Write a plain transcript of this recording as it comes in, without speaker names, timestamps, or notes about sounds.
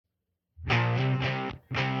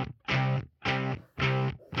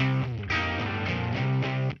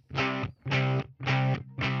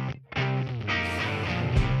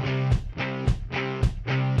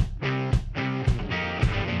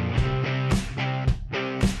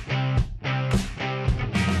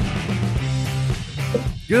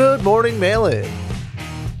Good morning, Mail-In.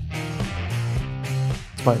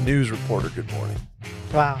 It's my news reporter. Good morning.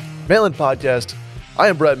 Wow. Mail-In podcast. I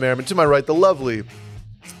am Brett Merriman. To my right, the lovely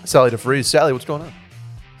Sally DeFries. Sally, what's going on?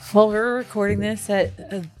 Well, we're recording this at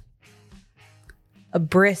a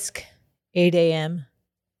brisk 8 a.m.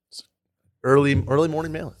 Early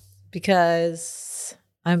morning Mail-In. because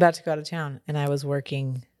I'm about to go out of town and I was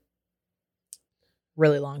working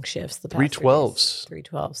really long shifts the past 312s.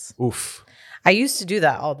 312s. Oof. I used to do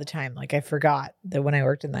that all the time. Like, I forgot that when I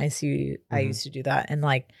worked in the ICU, I used to do that. And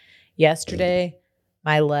like yesterday,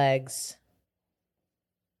 my legs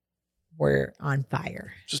were on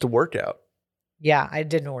fire. Just a workout. Yeah, I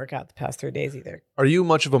didn't work out the past 3 days either. Are you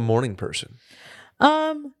much of a morning person?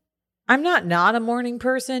 I'm not a morning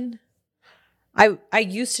person. I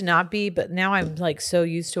used to not be, but now I'm like so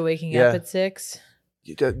used to waking up at 6.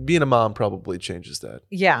 Being a mom probably changes that.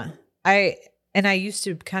 Yeah. I used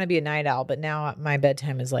to kind of be a night owl, but now my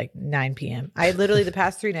bedtime is like 9 p.m. I literally the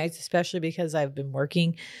past 3 nights, especially because I've been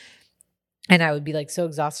working and I would be like so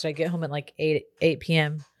exhausted. I get home at like 8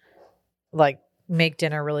 p.m., like make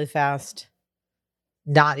dinner really fast,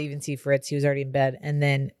 not even see Fritz. He was already in bed, and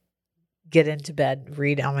then get into bed,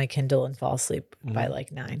 read on my Kindle, and fall asleep by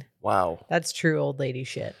like 9. Wow. That's true old lady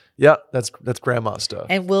shit. Yeah, that's grandma stuff.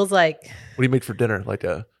 And Will's like, what do you make for dinner? Like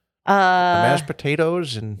a mashed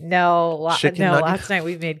potatoes and chicken nugget? Last night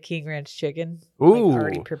we made King Ranch chicken. Ooh. Like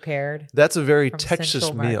already prepared. That's a very from Texas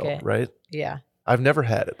Central meal, Market. right? Yeah. I've never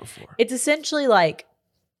had it before. It's essentially like,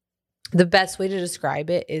 the best way to describe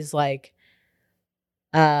it is like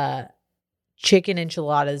chicken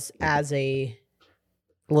enchiladas as a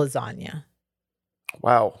lasagna.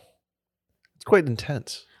 Wow. It's quite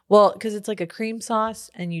intense. Well, because it's like a cream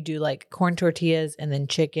sauce and you do like corn tortillas and then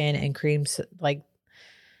chicken and cream, like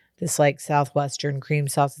this like Southwestern cream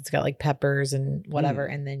sauce. It's got like peppers and whatever,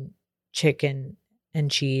 and then chicken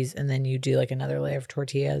and cheese. And then you do like another layer of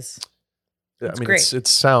tortillas. Yeah, It's I mean, great. it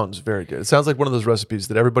sounds very good. It sounds like one of those recipes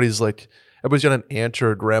that everybody's got an aunt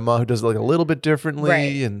or a grandma who does it like a little bit differently.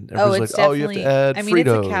 Right. And everybody's It's like, oh, you have to add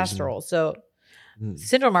Fritos. it's a casserole. So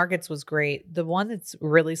Central Markets was great. The one that's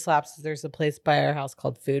really slaps is there's a place by our house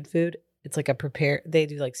called Food Food. It's like they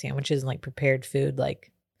do like sandwiches and like prepared food,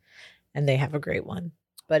 like, and they have a great one.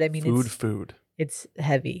 But I mean, Food. It's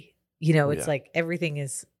heavy. You know, it's like everything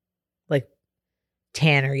is like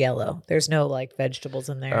tan or yellow. There's no like vegetables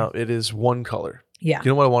in there. It is one color. Yeah.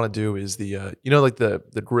 You know what I want to do is like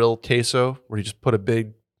the grill queso, where you just put a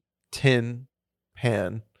big tin pan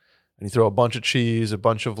and you throw a bunch of cheese, a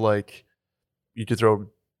bunch of like, you could throw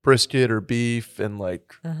brisket or beef and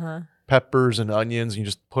like peppers and onions, and you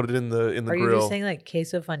just put it in the grill. Are you just saying like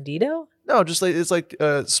queso fundido? No, just like it's like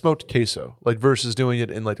smoked queso, like versus doing it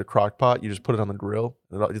in like a crock pot. You just put it on the grill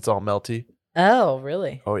and it's all melty. Oh,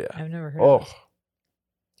 really? Oh yeah. I've never heard of it.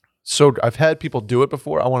 So I've had people do it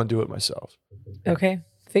before. I want to do it myself. Okay.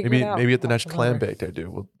 Figure it out. Maybe at the I'll next come clam over. baked I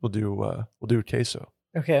do. We'll do queso.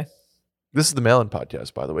 Okay. This is the Mail-In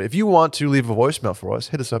podcast, by the way. If you want to leave a voicemail for us,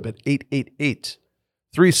 hit us up at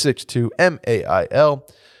 888-362-MAIL.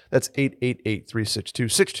 That's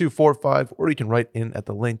 888-362-6245. Or you can write in at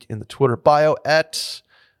the link in the Twitter bio at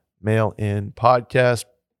Mail-In Podcast.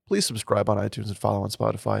 Please subscribe on iTunes and follow on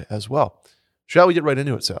Spotify as well. Shall we get right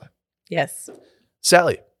into it, Sally? Yes.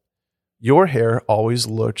 Sally, your hair always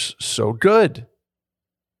looks so good.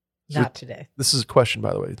 Not today. This is a question,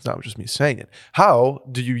 by the way. It's not just me saying it. How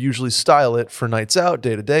do you usually style it for nights out,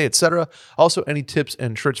 day to day, etc.? Also, any tips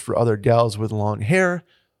and tricks for other gals with long hair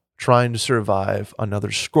trying to survive another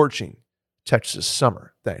scorching Texas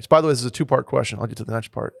summer? Thanks. By the way, this is a 2-part question. I'll get to the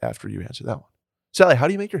next part after you answer that one. Sally, how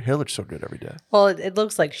do you make your hair look so good every day? Well, it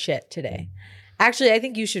looks like shit today. Actually, I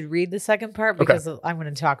think you should read the second part because I'm going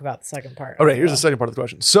to talk about the second part. Okay, here's the second part of the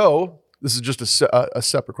question. So this is just a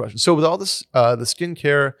separate question. So with all this, the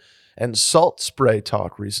skincare and salt spray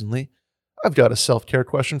talk recently, I've got a self-care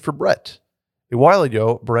question for Brett. A while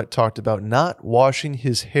ago, Brett talked about not washing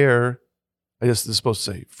his hair, I guess this is supposed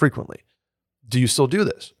to say frequently. Do you still do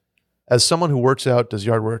this? As someone who works out, does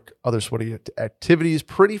yard work, other sweaty activities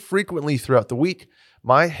pretty frequently throughout the week,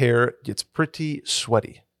 my hair gets pretty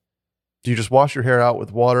sweaty. Do you just wash your hair out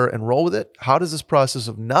with water and roll with it? How does this process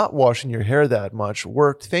of not washing your hair that much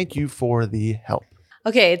work? Thank you for the help.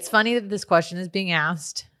 Okay, it's funny that this question is being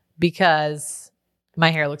asked because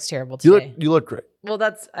my hair looks terrible today. You look great. Well,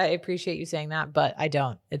 I appreciate you saying that, but I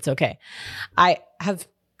don't. It's okay. I have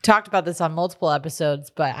talked about this on multiple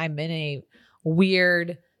episodes, but I'm in a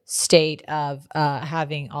weird state of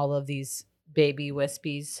having all of these baby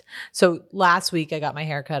wispies. So last week I got my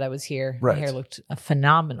hair cut. I was here. Right. My hair looked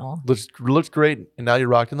phenomenal Looks great, and now you're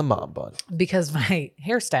rocking the mom bun. because my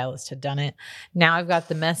hairstylist had done it. Now I've got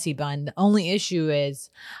the messy bun. The only issue is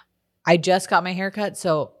I just got my hair cut,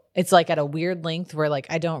 so it's like at a weird length where like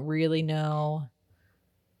I don't really know.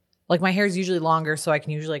 Like my hair is usually longer, so I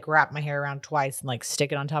can usually like wrap my hair around twice and like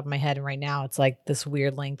stick it on top of my head. And right now it's like this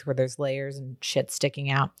weird length where there's layers and shit sticking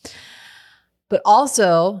out. But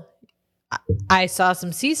also, I saw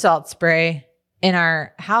some sea salt spray in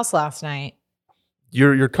our house last night.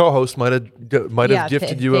 Your co-host might have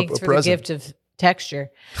gifted you a thanks for present. the gift of texture.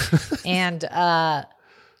 And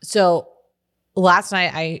so last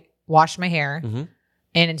night I washed my hair Mhm.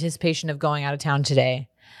 in anticipation of going out of town today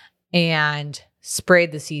and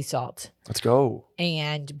sprayed the sea salt. Let's go.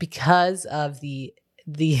 And because of the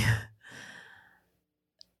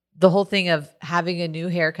whole thing of having a new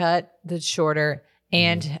haircut that's shorter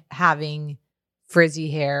and having frizzy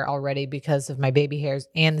hair already because of my baby hairs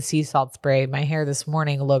and the sea salt spray, my hair this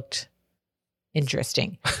morning looked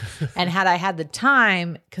interesting. And had I had the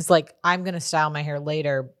time, because like I'm going to style my hair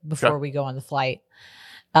later before we go on the flight.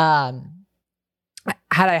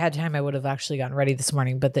 Had I had time, I would have actually gotten ready this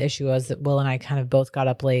morning. But the issue was that Will and I kind of both got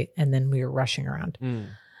up late and then we were rushing around.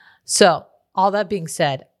 So all that being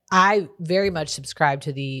said, I very much subscribe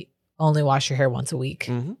to the only wash your hair once a week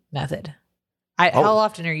method. How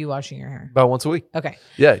often are you washing your hair? About once a week. Okay.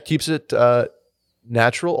 Yeah, it keeps it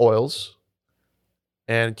natural oils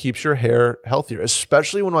and keeps your hair healthier,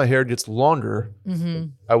 especially when my hair gets longer.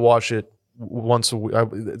 I wash it once a week.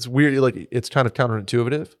 It's weird, like it's kind of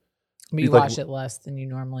counterintuitive. But you wash it less than you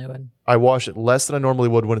normally would. I wash it less than I normally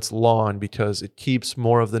would when it's long because it keeps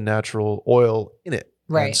more of the natural oil in it.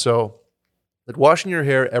 Right. And so like washing your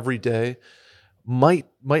hair every day might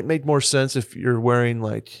make more sense if you're wearing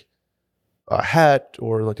like a hat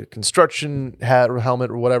or like a construction hat or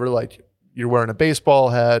helmet or whatever, like you're wearing a baseball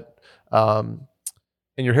hat and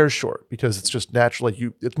your hair's short because it's just natural.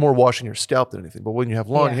 Like it's more washing your scalp than anything. But when you have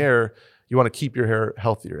long hair, you want to keep your hair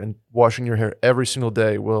healthier, and washing your hair every single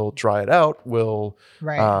day will dry it out, will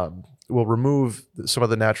remove some of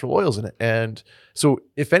the natural oils in it. And so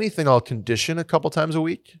if anything, I'll condition a couple times a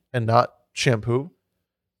week and not shampoo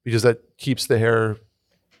because that keeps the hair.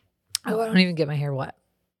 Oh, I don't even get my hair wet.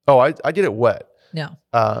 Oh, I get it wet. No.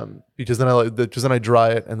 Because then I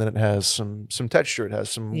dry it and then it has some texture. It has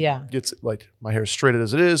some gets like my hair straightened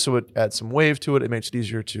as it is, so it adds some wave to it. It makes it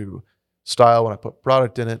easier to style when I put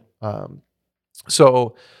product in it.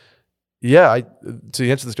 So yeah, to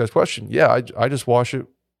answer this guy's question, yeah, I just wash it,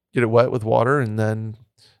 get it wet with water, and then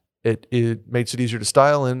it makes it easier to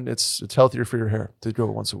style and it's healthier for your hair to go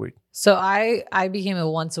once a week. So I became a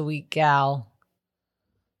once a week gal.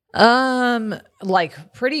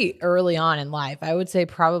 Like pretty early on in life. I would say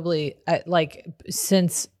probably like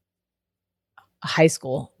since high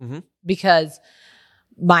school because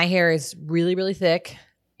my hair is really, really thick,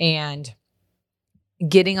 and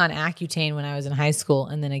getting on Accutane when I was in high school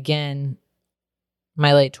and then again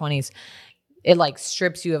my late 20s, it like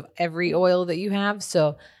strips you of every oil that you have.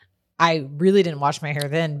 So I really didn't wash my hair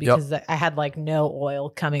then because I had like no oil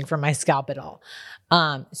coming from my scalp at all.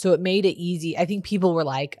 So it made it easy. I think people were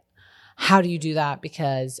like, how do you do that?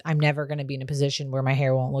 Because I'm never going to be in a position where my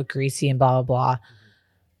hair won't look greasy and blah, blah, blah.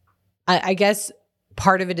 I guess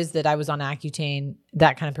part of it is that I was on Accutane.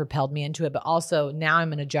 That kind of propelled me into it. But also now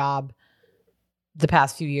I'm in a job the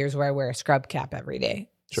past few years where I wear a scrub cap every day.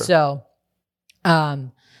 Sure. So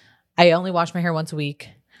I only wash my hair once a week.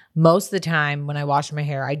 Most of the time when I wash my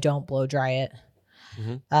hair, I don't blow dry it.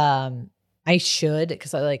 I should,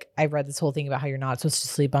 because I read this whole thing about how you're not supposed to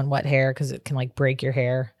sleep on wet hair because it can like break your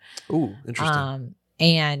hair. Ooh, interesting.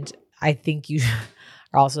 And I think you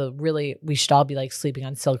are also we should all be like sleeping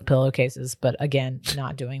on silk pillowcases, but again,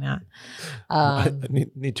 not doing that. I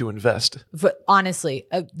need to invest. But honestly,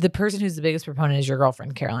 the person who's the biggest proponent is your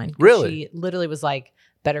girlfriend, Caroline. Really? She literally was like,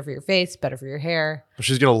 better for your face, better for your hair.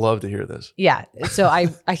 She's going to love to hear this. Yeah. So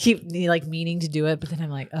I keep like meaning to do it, but then I'm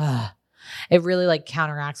like, ugh. It really like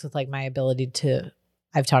counteracts with like my ability to,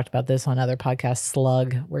 I've talked about this on other podcasts,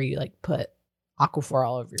 slug, where you like put Aquaphor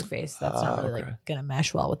all over your face. That's not really like going to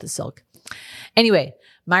mesh well with the silk. Anyway,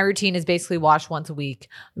 my routine is basically wash once a week.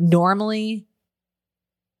 Normally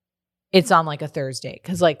it's on like a Thursday.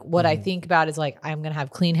 Cause like what I think about is like, I'm going to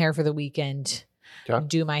have clean hair for the weekend,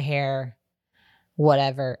 do my hair,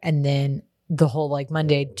 whatever. And then the whole like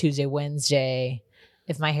Monday, Tuesday, Wednesday,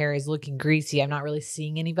 if my hair is looking greasy, I'm not really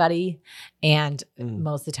seeing anybody. And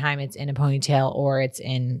most of the time it's in a ponytail or it's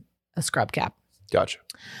in a scrub cap. Gotcha.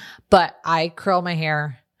 But I curl my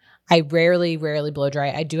hair. I rarely blow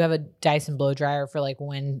dry. I do have a Dyson blow dryer for like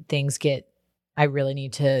when things get I really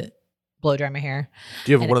need to blow dry my hair.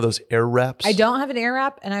 Do you have And one of those air wraps? I don't have an air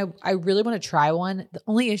wrap, and I really want to try one. The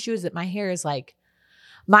only issue is that my hair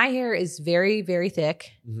is very, very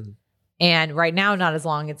thick. Mhm. And right now, not as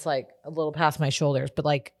long. It's like a little past my shoulders. But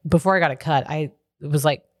like before I got a cut, it was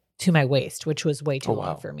like to my waist, which was way too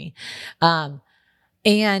long for me.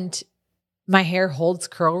 And my hair holds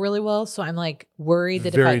curl really well. So I'm like worried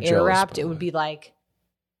that Very if I air jealous, wrapped, by it the would way. be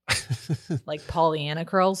like Pollyanna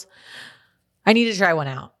curls. I need to try one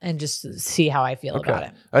out and just see how I feel Okay. about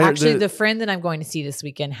it. I hear Actually, the friend that I'm going to see this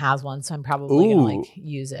weekend has one, so I'm probably Ooh. gonna like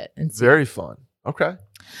use it and see. Very fun. Okay.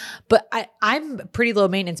 But I'm pretty low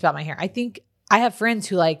maintenance about my hair. I think I have friends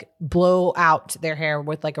who like blow out their hair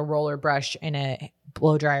with like a roller brush and a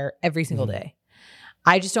blow dryer every single Mhm. day.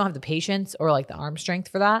 I just don't have the patience or like the arm strength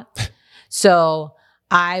for that. So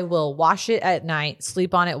I will wash it at night,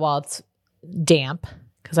 sleep on it while it's damp,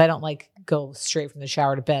 because I don't like go straight from the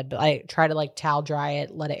shower to bed, but I try to like towel dry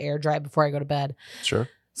it, let it air dry before I go to bed. Sure.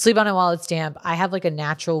 Sleep on it while it's damp. I have like a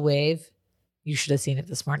natural wave. You should have seen it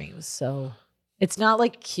this morning. It was it's not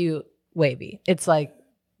like cute wavy. It's like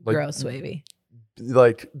gross wavy.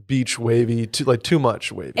 Like beach wavy, too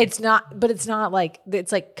much wavy. It's not, but it's not like,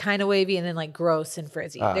 it's like kind of wavy and then like gross and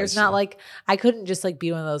frizzy. There's not like, I couldn't just like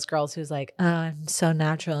be one of those girls who's like, oh, I'm so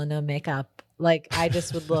natural and no makeup. Like I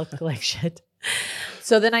just would look like shit.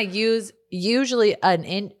 So then I use usually an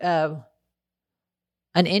inch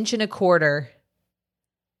and a quarter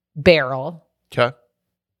barrel. Okay.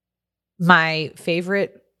 My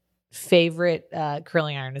favorite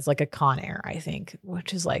curling iron is like a Conair, I think,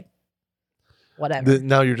 which is like whatever.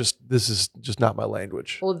 Now this is just not my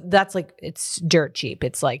language. Well, that's like, it's dirt cheap.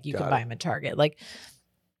 It's like you can buy them at Target. Like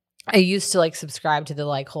I used to like subscribe to the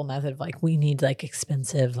like whole method of like, we need like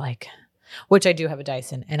expensive, like, which I do have a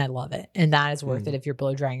Dyson and I love it. And that is worth it if you're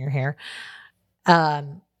blow drying your hair.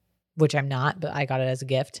 Which I'm not, but I got it as a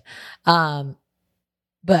gift.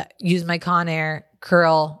 But use my Conair,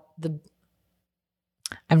 curl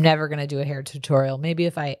I'm never going to do a hair tutorial. Maybe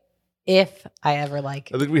if I ever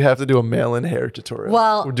like, I think we have to do a mail-in hair tutorial.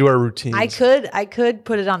 Well, we'll do our routines. I could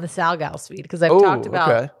put it on the Sal Gals feed because I've talked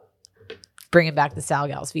about bringing back the Sal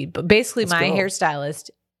Gals feed. But basically, my hairstylist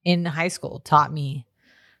in high school taught me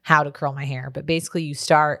how to curl my hair. But basically, you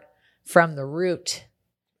start from the root.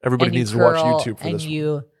 Everybody needs to watch YouTube for and this.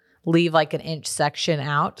 You leave like an inch section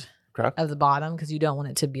out Okay. of the bottom because you don't want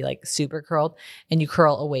it to be like super curled, and you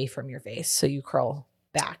curl away from your face. So you curl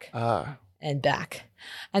back and back.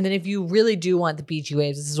 And then if you really do want the beachy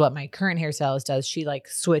waves, this is what my current hairstylist does. She like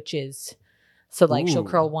switches. So like she'll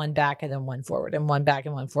curl one back and then one forward and one back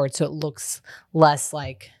and one forward. So it looks less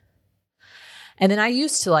like, and then I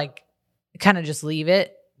used to like kind of just leave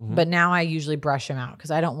it, but now I usually brush them out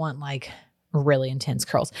because I don't want like really intense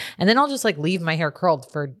curls. And then I'll just like leave my hair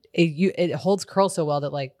curled for it holds curl so well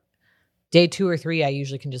that like day 2 or 3, I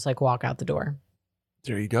usually can just like walk out the door.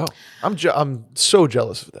 There you go. I'm so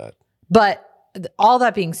jealous of that. But all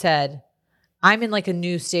that being said, I'm in like a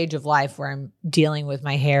new stage of life where I'm dealing with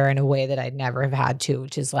my hair in a way that I'd never have had to,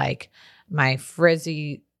 which is like my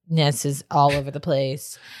frizziness is all over the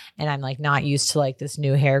place. And I'm like not used to like this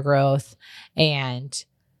new hair growth. And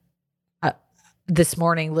this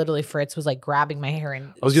morning, literally Fritz was like grabbing my hair and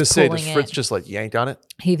I was going to say, did pulling Fritz just like yanked on it?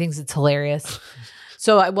 He thinks it's hilarious.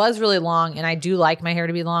 So it was really long, and I do like my hair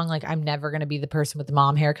to be long. Like I'm never going to be the person with the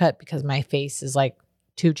mom haircut because my face is like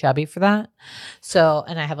too chubby for that. So,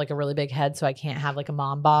 and I have like a really big head, so I can't have like a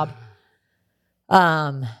mom bob.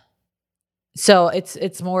 So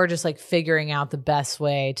it's more just like figuring out the best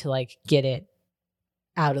way to like get it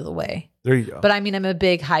out of the way. There you go. But I mean, I'm a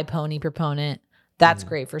big high pony proponent. That's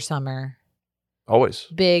great for summer. Always.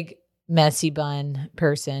 Big messy bun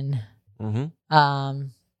person. I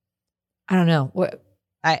don't know what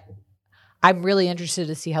I'm really interested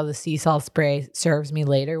to see how the sea salt spray serves me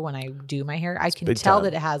later when I do my hair. I can tell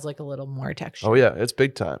that it has like a little more texture. Oh yeah, it's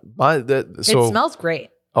big time. It smells great.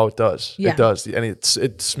 Oh, it does. Yeah. It does, and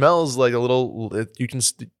it smells like a little. You can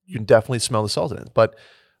definitely smell the salt in it. But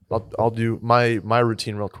I'll do my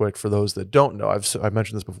routine real quick for those that don't know. I've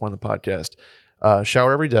mentioned this before on the podcast.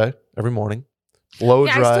 Shower every day, every morning. Blow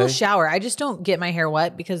dry. I still shower. I just don't get my hair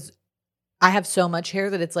wet because I have so much hair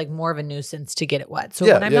that it's like more of a nuisance to get it wet. So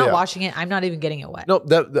when I'm not washing it, I'm not even getting it wet. No,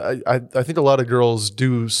 I think a lot of girls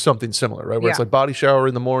do something similar, right? Where it's like body shower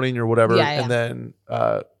in the morning or whatever, and then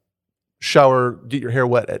shower, get your hair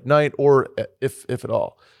wet at night or if at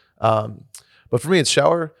all. But for me, it's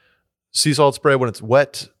shower, sea salt spray when it's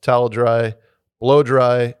wet, towel dry, blow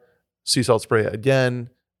dry, sea salt spray again,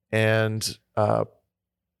 and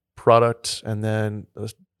product, and then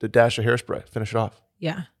the dash of hairspray. Finish it off.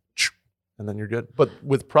 Yeah. and then you're good. But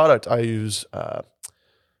with product, I use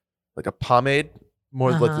like a pomade,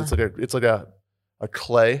 more like it's like a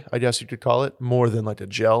clay, I guess you could call it, more than like a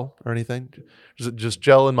gel or anything. Just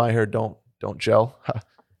gel in my hair don't gel.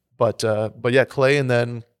 But yeah, clay, and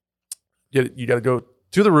then you got to go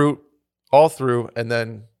to the root all through and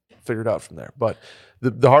then figure it out from there. But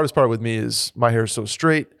the hardest part with me is my hair is so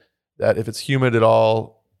straight that if it's humid at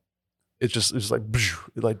all, it's just like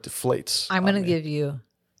it like deflates. I'm going to give you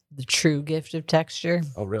the true gift of texture.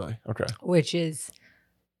 Oh, really? Okay. Which is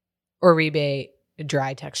Oribe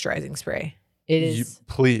dry texturizing spray. It is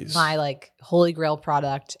my like holy grail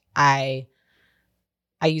product. I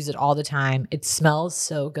use it all the time. It smells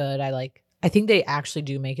so good. I think they actually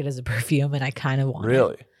do make it as a perfume, and I kind of want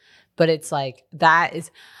it. But it's like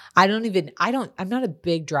I'm not a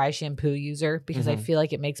big dry shampoo user because I feel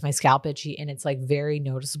like it makes my scalp itchy, and it's like very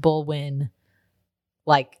noticeable when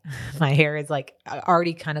like my hair is like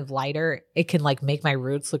already kind of lighter. It can like make my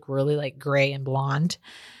roots look really like gray and blonde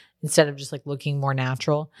instead of just like looking more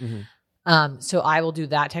natural. So I will do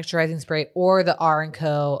that texturizing spray or the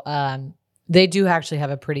R&Co. They do actually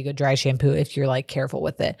have a pretty good dry shampoo if you're like careful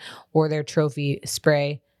with it, or their trophy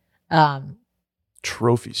spray.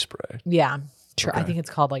 Trophy spray. Yeah. I think it's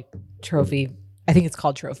called like trophy. I think it's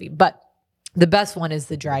called trophy, but the best one is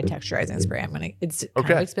the dry texturizing spray. It's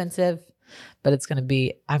kind of expensive, but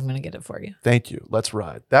I'm going to get it for you. Thank you. Let's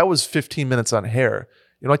ride. That was 15 minutes on hair.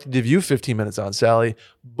 I'd like to give you 15 minutes on, Sally.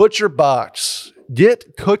 Butcher Box.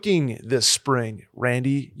 Get cooking this spring.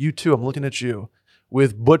 Randy, you too. I'm looking at you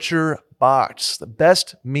with Butcher Box, the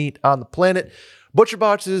best meat on the planet. Butcher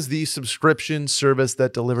Box is the subscription service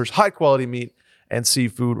that delivers high quality meat and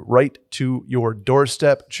seafood right to your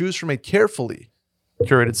doorstep. Choose from a carefully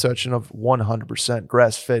curated section of 100%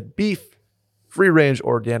 grass-fed beef, free-range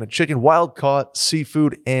organic chicken, wild-caught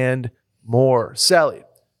seafood, and more. Sally,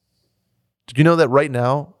 did you know that right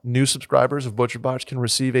now, new subscribers of Butcher Box can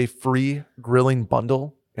receive a free grilling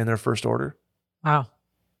bundle in their first order? Wow.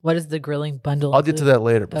 What is the grilling bundle? I'll get to that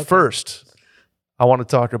later. But first, I want to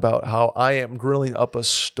talk about how I am grilling up a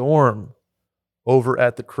storm over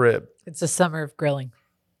at the crib. It's the summer of grilling.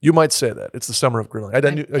 You might say that. It's the summer of grilling.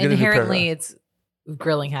 Inherently, it's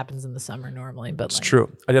grilling happens in the summer normally, but it's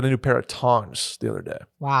true. I got a new pair of tongs the other day.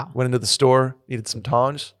 Wow. Went into the store, needed some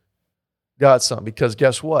tongs. Got some because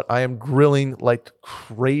guess what? I am grilling like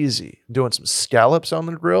crazy. Doing some scallops on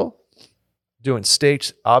the grill, doing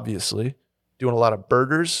steaks, obviously, doing a lot of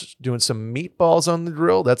burgers, doing some meatballs on the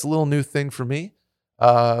grill. That's a little new thing for me.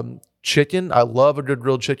 Chicken. I love a good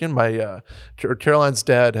grilled chicken. My Caroline's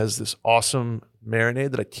dad has this awesome marinade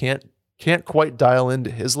that I can't quite dial into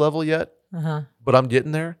his level yet, but I'm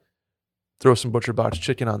getting there. Throw some Butcher Box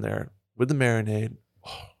chicken on there with the marinade.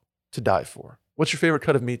 Oh, to die for. What's your favorite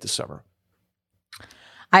cut of meat this summer?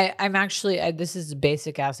 I'm actually, this is a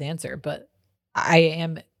basic ass answer, but I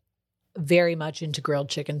am very much into grilled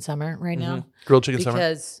chicken summer right now. Grilled chicken summer?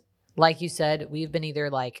 Because like you said, we've been either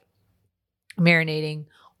like marinating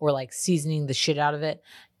or like seasoning the shit out of it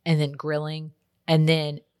and then grilling. And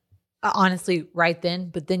then honestly, right then,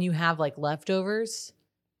 but then you have like leftovers.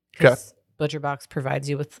 Okay. Butcher Box provides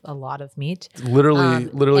you with a lot of meat.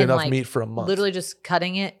 Literally enough like, meat for a month. Literally just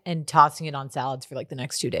cutting it and tossing it on salads for like the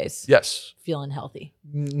next 2 days. Yes. Feeling healthy.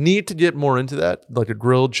 Need to get more into that, like a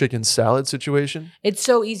grilled chicken salad situation. It's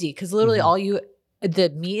so easy because literally the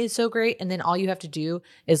meat is so great, and then all you have to do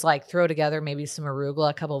is like throw together maybe some arugula,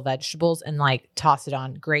 a couple of vegetables, and like toss it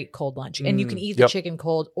on. Great cold lunch. And you can eat the chicken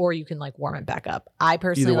cold, or you can like warm it back up. I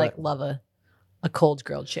personally like love a cold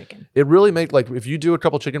grilled chicken. It really makes, like, if you do a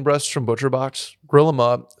couple chicken breasts from Butcher Box, grill them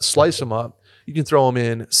up, slice them up. You can throw them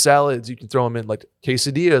in salads. You can throw them in like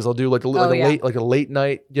quesadillas. I'll do like a late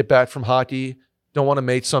night, get back from hockey. Don't want to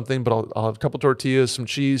make something, but I'll have a couple tortillas, some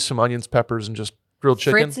cheese, some onions, peppers, and just grilled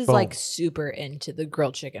chicken. Fritz is like super into the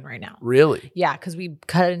grilled chicken right now. Really? Yeah, because we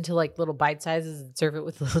cut it into like little bite sizes and serve it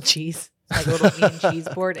with little cheese. Like a little bean cheese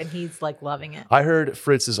board, and he's like loving it. I heard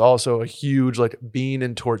Fritz is also a huge like bean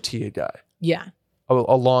and tortilla guy. Yeah.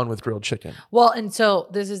 Along with grilled chicken. Well, and so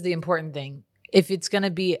this is the important thing. If it's going to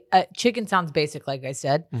be chicken sounds basic, like I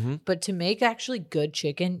said, but to make actually good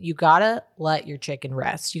chicken, you got to let your chicken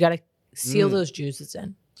rest. You got to seal those juices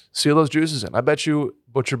in. Seal those juices in. I bet you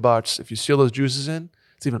Butcher Box, if you seal those juices in,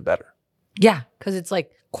 it's even better. Yeah, because it's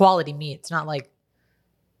like quality meat. It's not like,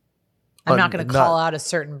 I'm not going to call out a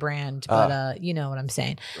certain brand, but you know what I'm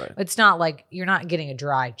saying. Right. It's not like you're not getting a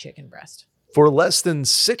dry chicken breast. For less than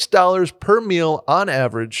 $6 per meal on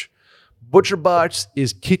average, Butcher Box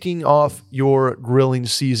is kicking off your grilling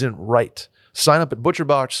season right. Sign up at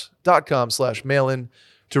butcherbox.com/mailin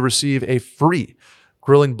to receive a free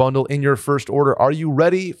grilling bundle in your first order. Are you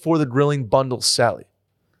ready for the grilling bundle, Sally?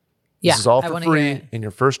 Yeah, This is all I for wanna hear free it. in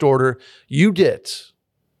your first order. You get,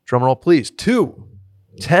 drumroll please, 2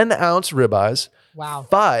 10-ounce ribeyes, Wow.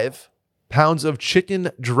 5 pounds of chicken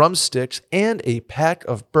drumsticks, and a pack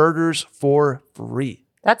of burgers for free.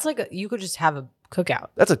 That's like you could just have a cookout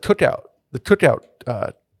That's a cookout. The cookout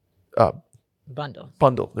bundle.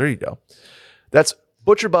 bundle. There you go. That's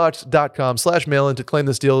butcherbox.com/mail-in to claim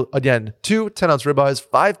this deal. Again, 2 10-ounce ribeyes,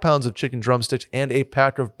 5 pounds of chicken drumsticks, and a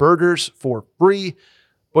pack of burgers for free.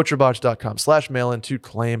 butcherbox.com/mail-in to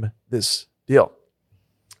claim this deal.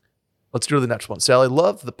 Let's do the next one. Sally,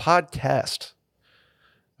 love the podcast.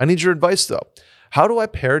 I need your advice, though. How do I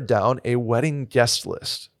pare down a wedding guest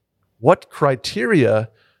list? What criteria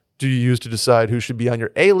do you use to decide who should be on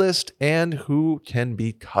your A list and who can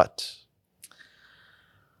be cut?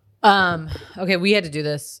 Okay, we had to do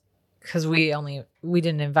this because we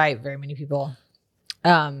didn't invite very many people.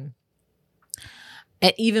 And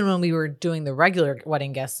even when we were doing the regular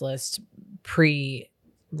wedding guest list,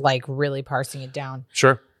 really parsing it down,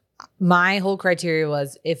 Sure. my whole criteria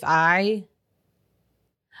was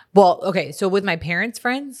so with my parents'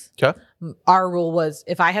 friends, Okay. our rule was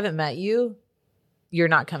if I haven't met you, you're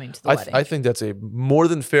not coming to the wedding. I think that's a more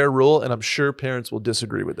than fair rule, and I'm sure parents will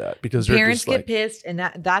disagree with that because Parents they're get just pissed, and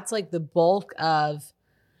that's like the bulk of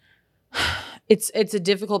it's a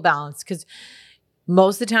difficult balance because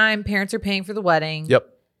most of the time parents are paying for the wedding. Yep.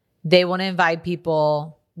 They want to invite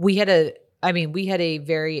people. We had a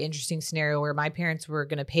very interesting scenario where my parents were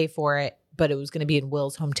going to pay for it, but it was going to be in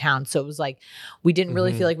Will's hometown. So it was like, we didn't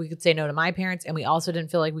really feel like we could say no to my parents. And we also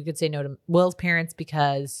didn't feel like we could say no to Will's parents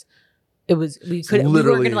because we weren't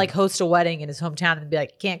going to like host a wedding in his hometown and be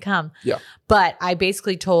like, can't come. Yeah. But I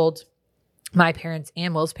basically told my parents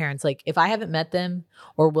and Will's parents, like, if I haven't met them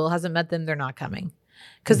or Will hasn't met them, they're not coming.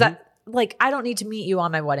 Cause I don't need to meet you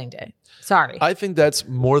on my wedding day. Sorry. I think that's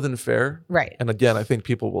more than fair. Right. And again, I think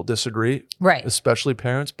people will disagree, Right. especially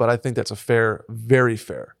parents, but I think that's a fair, very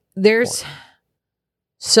fair. There's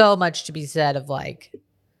so much to be said of like,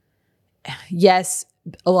 yes,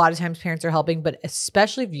 a lot of times parents are helping, but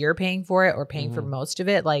especially if you're paying for it or paying for most of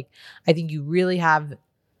it, like I think you really have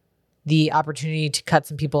the opportunity to cut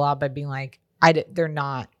some people out by being like, they're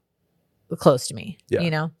not close to me, Yeah.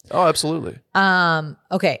 you know? Oh, absolutely.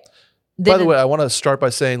 Okay. By the way, I want to start by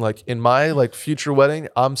saying, like, in my like future wedding,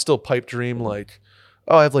 I'm still pipe dream like,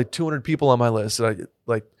 oh, I have like 200 people on my list, and I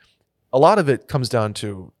like a lot of it comes down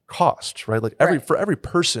to cost, right? Like for every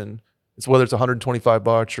person, it's whether it's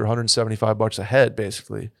 $125 or $175 a head,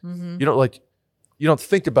 basically. Mm-hmm. You don't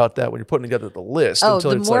think about that when you're putting together the list. Oh,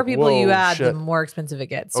 until the it's more like, people whoa, you add, shit. the more expensive it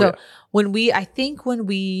gets. Oh, So yeah.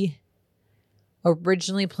 we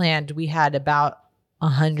originally planned, we had about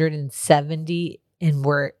 170 and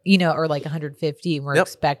we're, or like 150 and we're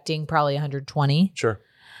expecting probably 120. Sure.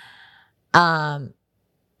 And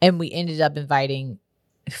we ended up inviting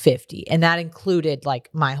 50, and that included like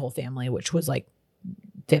my whole family, which was like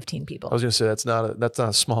 15 people. I was gonna say that's not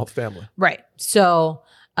a small family. Right. So,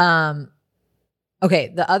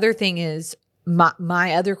 okay. The other thing is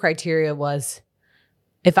my other criteria was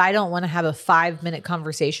if I don't want to have a 5-minute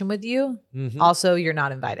conversation with you, also you're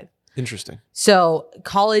not invited. Interesting. So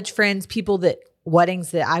college friends, weddings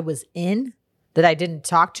that I was in that I didn't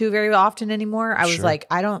talk to very often anymore. I was like,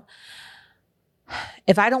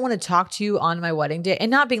 if I don't want to talk to you on my wedding day, and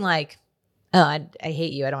not being like, oh, I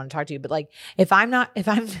hate you, I don't want to talk to you, but like if I'm going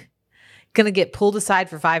to get pulled aside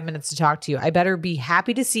for 5 minutes to talk to you, I better be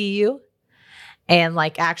happy to see you and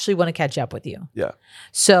like actually want to catch up with you. Yeah.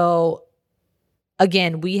 So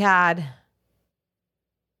again,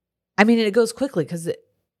 it goes quickly because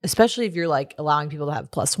especially if you're like allowing people to have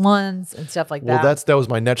 +1s and stuff like that. Well, that was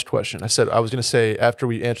my next question. I was going to say, after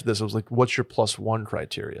we answered this, I was like, what's your +1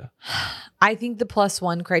 criteria? I think the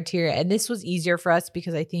 +1 criteria, and this was easier for us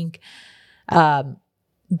because I think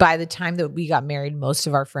by the time that we got married, most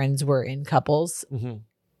of our friends were in couples. Mm-hmm.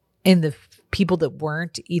 And the people that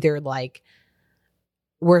weren't either like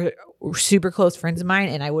were super close friends of mine,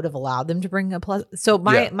 and I would have allowed them to bring a plus. So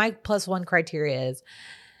my +1 criteria is,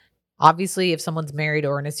 obviously, if someone's married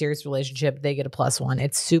or in a serious relationship, they get a +1.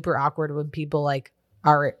 It's super awkward when people like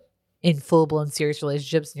are in full blown serious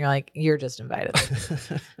relationships and you're like, you're just invited.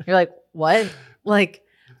 You're like, what? Like,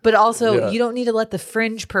 but also you don't need to let the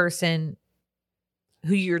fringe person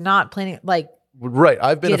who you're not planning, like, right.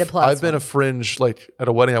 I've been get a fringe, like at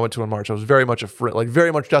a wedding I went to in March. I was very much a fringe, like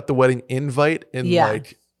very much got the wedding invite in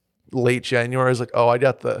like late January. I was like, oh, I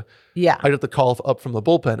got the call up from the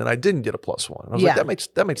bullpen, and I didn't get a +1. I was like,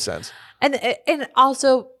 that makes sense. And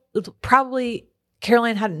also probably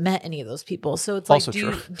Caroline hadn't met any of those people. So it's like, Also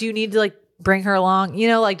true. do you need to like bring her along? You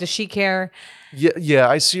know, like, does she care? Yeah.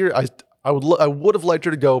 I see her. I would have liked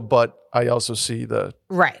her to go, but I also see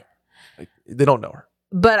Right. they don't know her.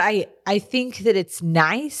 But I think that it's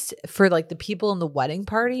nice for like the people in the wedding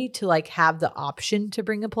party to like have the option to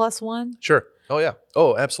bring a +1. Sure. Oh yeah.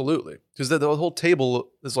 Oh, absolutely. Because the whole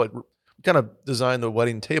table is like kind of designed the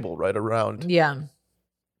wedding table right around Yeah.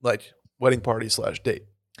 like wedding party / date.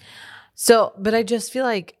 So, but I just feel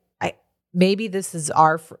like maybe this is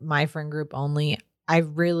my friend group only.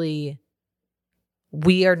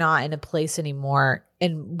 We are not in a place anymore.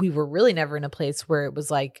 And we were really never in a place where it was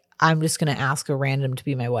like, I'm just going to ask a random to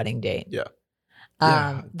be my wedding date. Yeah.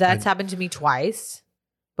 That's happened to me twice.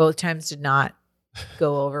 Both times did not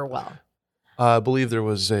go over well. I believe there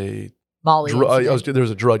was a Molly. there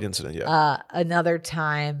was a drug incident. Yeah. Another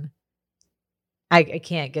time, I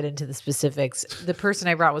can't get into the specifics. The person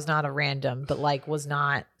I brought was not a random, but like was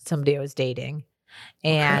not somebody I was dating.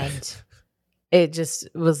 And it just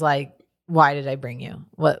was like, why did I bring you?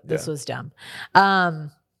 This was dumb.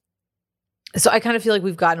 So I kind of feel like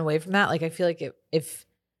we've gotten away from that. Like, I feel like if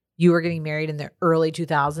you were getting married in the early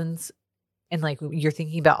 2000s and like you're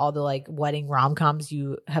thinking about all the like wedding rom-coms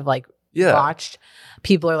you have like watched,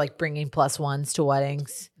 people are like bringing +1s to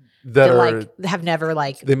weddings that like have never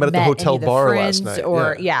like they met at the hotel bar last night,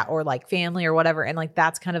 or or like family or whatever, and like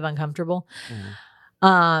that's kind of uncomfortable.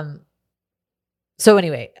 So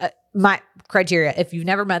anyway, my criteria: if you've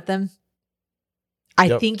never met them,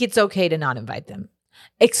 I think it's okay to not invite them,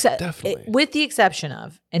 with the exception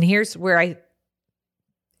of, and here's where I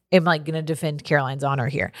am like going to defend Caroline's honor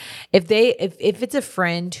here. If it's a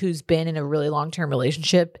friend who's been in a really long-term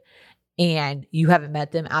relationship and you haven't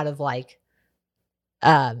met them out of like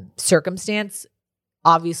circumstance,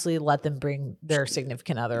 obviously let them bring their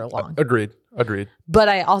significant other along. Agreed. But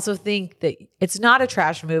I also think that it's not a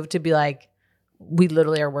trash move to be like, we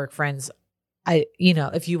literally are work friends.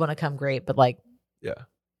 If you want to come, great. But like,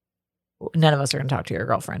 none of us are going to talk to your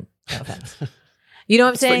girlfriend. No offense. You know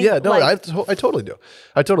what I'm saying? Yeah, no, I totally do.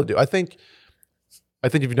 I think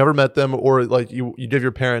if you've never met them, or like you give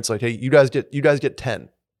your parents like, hey, you guys get 10.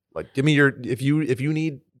 Like, give me if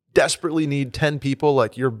you desperately need 10 people,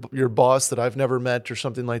 like your boss that I've never met or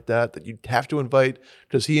something like that you have to invite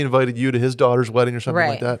because he invited you to his daughter's wedding or something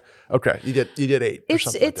like that. Okay, you get 8.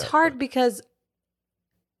 It's hard because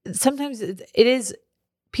sometimes it is,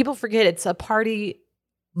 people forget it's a party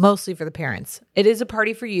mostly for the parents. It is a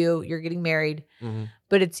party for you. You're getting married,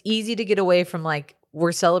 but it's easy to get away from like,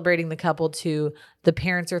 we're celebrating the couple to the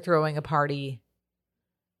parents are throwing a party.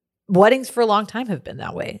 Weddings for a long time have been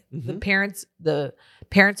that way. The parents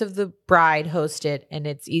of the bride host it, and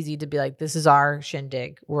it's easy to be like, this is our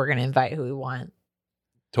shindig. We're going to invite who we want.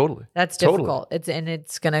 Totally. That's difficult.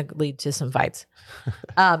 It's going to lead to some fights.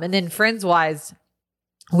 And then friends wise,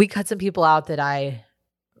 we cut some people out that I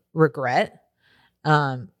regret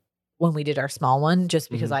when we did our small one, just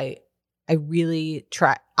because I really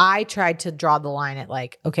tried to draw the line at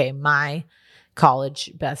like, okay, my college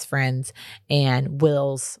best friends and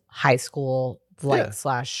Will's high school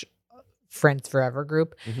 / friends forever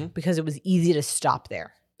group, because it was easy to stop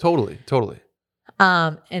there. Totally.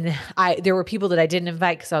 And there were people that I didn't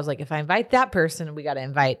invite because I was like, if I invite that person, we got to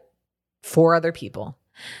invite 4 other people.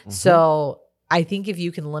 So I think if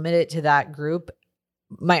you can limit it to that group.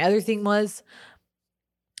 My other thing was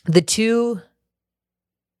the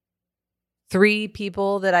 3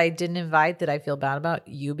 people that I didn't invite that I feel bad about,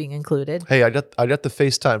 you being included. Hey, I got the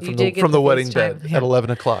FaceTime from the wedding bed at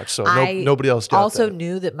 11:00. So nobody else got also that.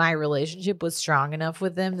 Knew that my relationship was strong enough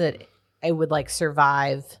with them that I would like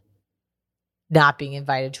survive not being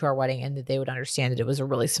invited to our wedding, and that they would understand that it was a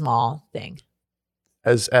really small thing.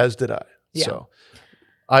 As did I. Yeah. So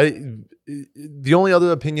the only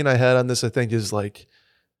other opinion I had on this, I think, is like,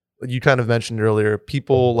 you kind of mentioned earlier,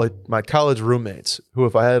 people like my college roommates who,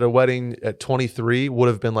 if I had a wedding at 23, would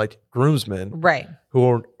have been like groomsmen. Right. Who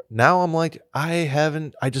are now, I'm like,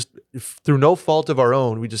 through no fault of our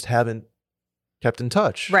own, we just haven't kept in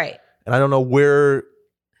touch. Right. And I don't know where,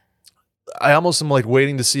 I almost am like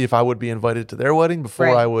waiting to see if I would be invited to their wedding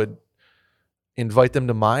before I would invite them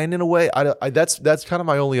to mine in a way. That's kind of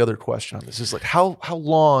my only other question on this is like, how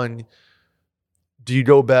long do you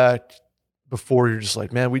go back before you're just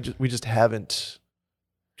like, man, we just haven't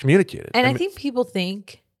communicated. And I think people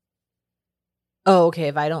think, oh, okay,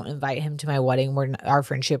 if I don't invite him to my wedding, our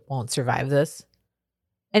friendship won't survive this.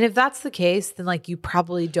 And if that's the case, then like you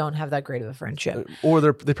probably don't have that great of a friendship. Or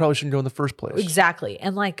they probably shouldn't go in the first place. Exactly.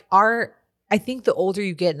 And like I think the older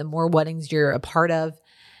you get and the more weddings you're a part of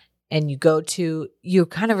and you go to, you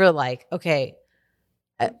kind of are like, okay,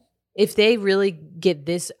 if they really get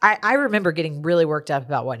this, I remember getting really worked up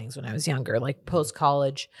about weddings when I was younger, like post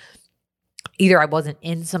college. Either I wasn't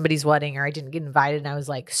in somebody's wedding or I didn't get invited, and I was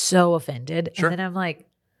like so offended. Sure. And then I'm like,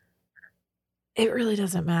 it really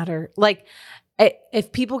doesn't matter. Like,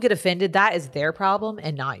 if people get offended, that is their problem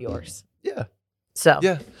and not yours. Yeah. So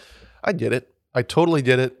Yeah, I get it. I totally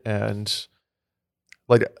get it. And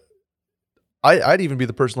like, I'd even be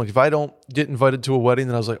the person, like, if I don't get invited to a wedding,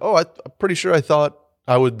 then I was like, oh, I'm pretty sure I thought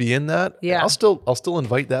I would be in that. Yeah. I'll still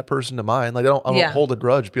invite that person to mine. Like, I don't hold a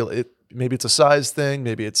grudge. Maybe it's a size thing.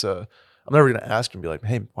 Maybe it's I'm never going to ask and be like,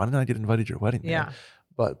 hey, why didn't I get invited to your wedding? Man? Yeah.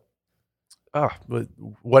 But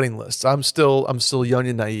wedding lists. I'm still young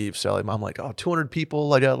and naive, Sally. I'm like, 200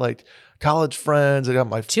 people. I got like college friends. I got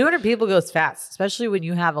my 200 people goes fast, especially when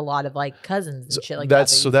you have a lot of like cousins and shit like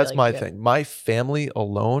that's that. So that's my thing. My family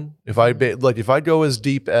alone. If I go as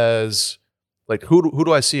deep as like who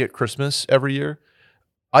do I see at Christmas every year?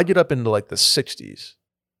 I get up into like the 60s,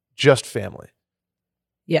 just family.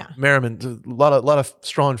 Yeah. Merriman, a lot of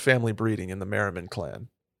strong family breeding in the Merriman clan.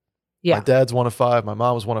 Yeah. My dad's one of 5. My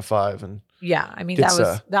mom was one of 5, and yeah. I mean,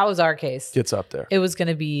 that was our case. Gets up there. It was going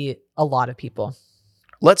to be a lot of people.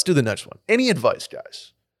 Let's do the next one. Any advice,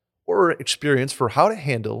 guys, or experience for how to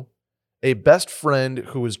handle a best friend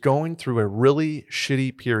who is going through a really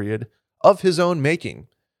shitty period of his own making?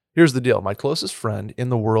 Here's the deal. My closest friend in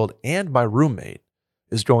the world and my roommate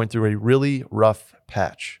is going through a really rough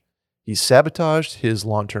patch. He sabotaged his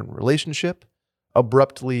long-term relationship,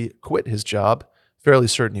 abruptly quit his job, fairly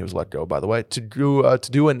certain he was let go, by the way, to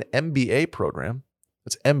do an MBA program.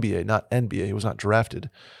 That's MBA, not NBA. He was not drafted,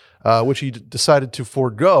 which he decided to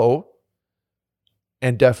forego,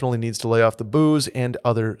 and definitely needs to lay off the booze and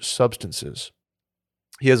other substances.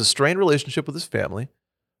 He has a strained relationship with his family,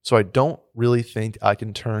 so I don't really think I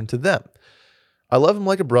can turn to them. I love him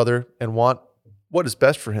like a brother and want what is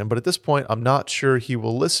best for him, but at this point, I'm not sure he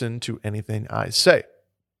will listen to anything I say.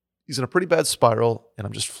 He's in a pretty bad spiral, and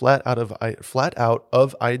I'm just flat out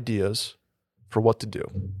of ideas for what to do.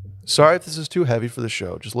 Sorry if this is too heavy for the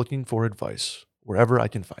show. Just looking for advice wherever I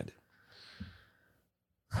can find it.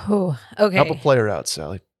 Oh, okay. Help a player out,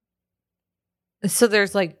 Sally. So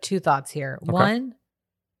there's like 2 thoughts here. Okay. One,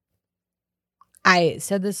 I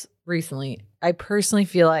said this recently. I personally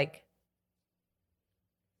feel like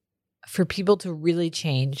for people to really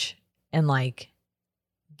change and like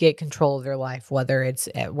get control of their life, whether it's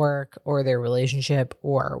at work or their relationship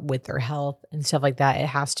or with their health and stuff like that, it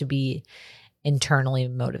has to be internally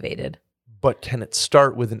motivated. But can it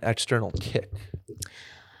start with an external kick?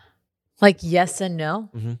 Like yes and no.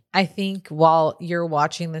 Mm-hmm. I think while you're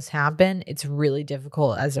watching this happen, it's really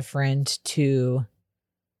difficult as a friend to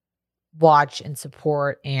watch and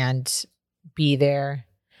support and be there.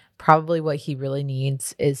 Probably what he really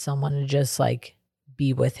needs is someone to just like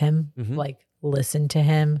be with him, Mm-hmm. like listen to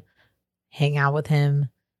him, hang out with him,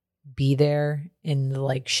 be there in the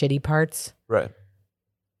like shitty parts. Right.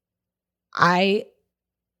 I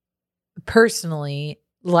personally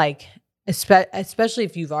like, especially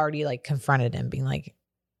if you've already like confronted him being like,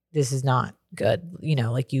 this is not good. You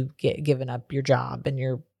know, like you get given up your job and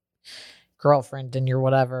your girlfriend and your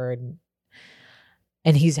whatever.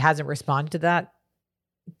 And he hasn't responded to that.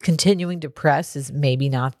 Continuing to press is maybe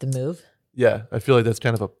not the move. Yeah, I feel like that's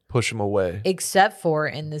kind of a push him away. Except for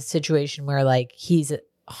in this situation where like he's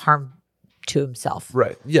harm to himself.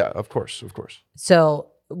 Right. Yeah, of course.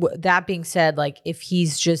 So that being said, like if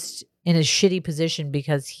he's just in a shitty position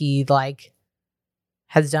because he like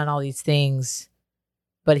has done all these things,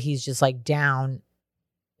 but he's just like down,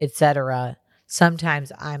 etc.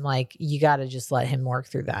 Sometimes I'm like, you got to just let him work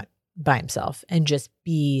through that by himself and just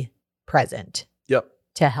be present. Yep.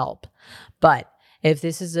 To help. But if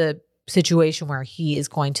this is a situation where he is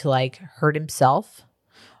going to like hurt himself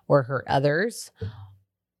or hurt others,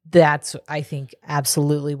 that's I think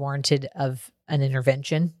absolutely warranted of an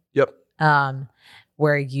intervention. Yep.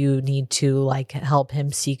 Where you need to like help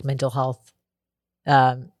him seek mental health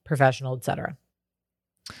professional, etc.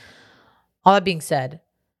 All that being said,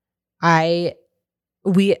 I've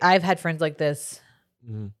had friends like this.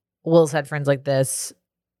 Mm-hmm. Will's had friends like this.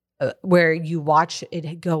 Where you watch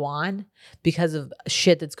it go on because of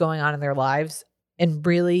shit that's going on in their lives, and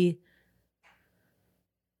really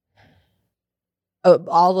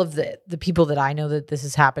all of the people that I know that this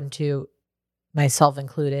has happened to, myself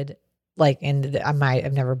included, like, and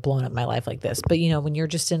I've never blown up my life like this, but you know, when you're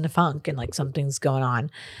just in a funk and like something's going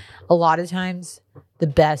on, a lot of times the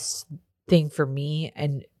best thing for me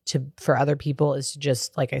and for other people is to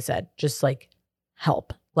just, like I said, just like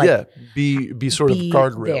help. Like, yeah, be sort of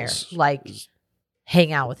guardrails. there, like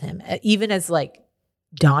hang out with him, even as like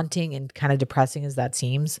daunting and kind of depressing as that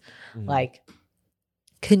seems, Mhm. like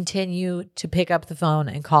continue to pick up the phone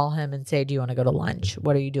and call him and say, do you want to go to lunch?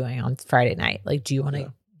 What are you doing on Friday night? Like, do you want to Yeah.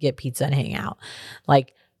 get pizza and hang out?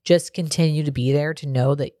 Like, just continue to be there to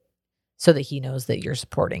know that, so that he knows that you're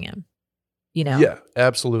supporting him, you know? Yeah,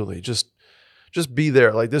 absolutely. Just be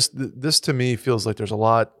there. Like this to me feels like there's a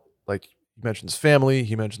lot, like he mentions family,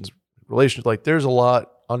 he mentions relationships, like there's a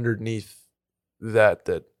lot underneath that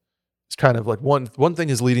it's kind of like one thing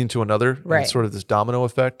is leading to another, and Right. it's sort of this domino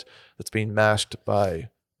effect that's being masked by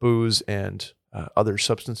booze and other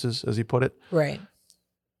substances, as he put it. Right.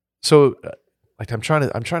 So, like I'm trying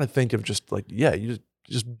to think of just like, yeah, you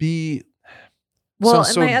just be. Well, sounds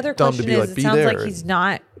and so my other dumb to question be is, like, it be sounds there like and- he's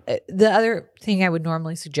not. The other thing I would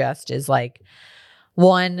normally suggest is like,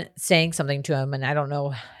 one, saying something to him, and I don't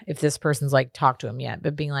know if this person's like talked to him yet,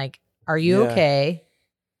 but being like, "Are you Yeah. okay?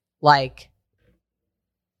 Like,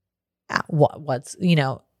 what's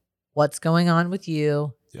what's going on with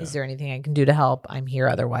you? Yeah. Is there anything I can do to help? I'm here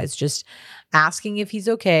otherwise." Just asking if he's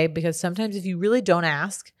okay, because sometimes if you really don't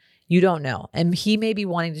ask, you don't know, and he may be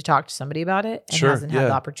wanting to talk to somebody about it and Sure, hasn't had the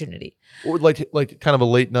yeah. opportunity. Or like kind of a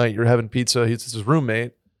late night, you're having pizza, he's his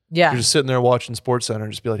roommate. Yeah, You're just sitting there watching Sports Center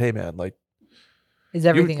and just be like, hey man, like is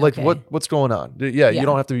everything like okay? what's going on? Yeah, Yeah. you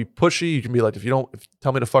don't have to be pushy. You can be like, if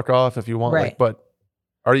tell me to fuck off if you want, Right. like, but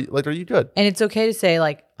are you good? And it's okay to say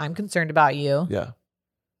like, "I'm concerned about you. Yeah.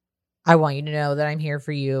 I want you to know that I'm here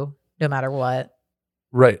for you no matter what."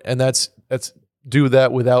 Right. And that's do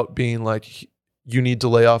that without being like, you need to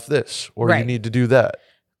lay off this or you Right. need to do that.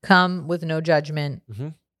 Come with no judgment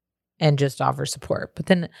Mhm. and just offer support. But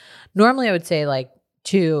then normally I would say like,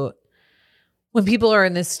 when people are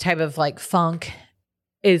in this type of like funk,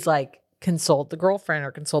 is like consult the girlfriend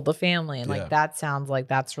or consult the family. And Yeah. like, that sounds like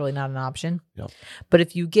that's really not an option. Yep. But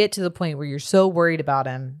if you get to the point where you're so worried about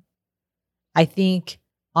him, I think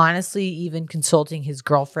honestly, even consulting his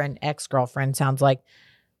girlfriend, ex-girlfriend, sounds like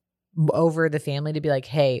over the family, to be like,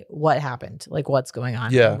 "Hey, what happened? Like, what's going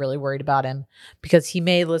on? Yeah. I'm really worried about him," because he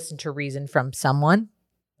may listen to reason from someone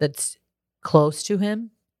that's close to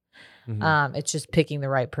him. Mhm. It's just picking the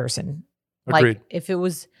right person. Agreed. Like if it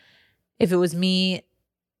was me,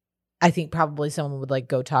 I think probably someone would like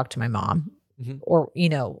go talk to my mom, Mhm. or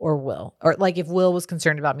or Will, or like if Will was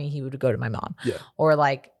concerned about me, he would go to my mom. Yeah. Or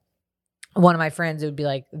like one of my friends, it would be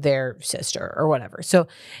like their sister or whatever. So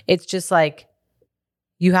it's just like,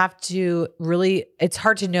 you have to really, it's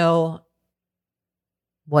hard to know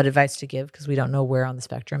what advice to give because we don't know where on the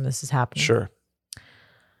spectrum this is happening. Sure.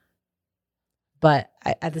 But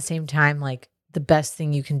at the same time, like the best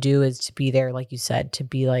thing you can do is to be there, like you said, to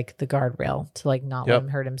be like the guardrail, to like not let Yep. him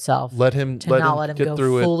hurt himself, Let him to not let him get go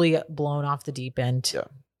through it. fully blown off the deep end. Yeah.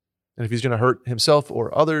 And if he's going to hurt himself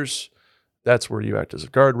or others, that's where you act as a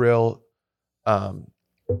guardrail.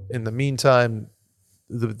 In the meantime,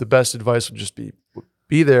 the best advice would just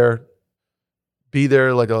be there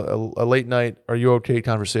like a late night, are you okay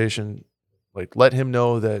conversation. Like, let him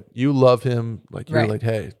know that you love him. Like, you're Right. like,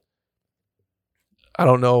 hey, I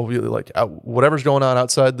don't know, really, like whatever's going on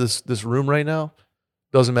outside this room right now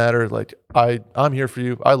doesn't matter. Like, I'm here for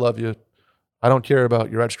you. I love you. I don't care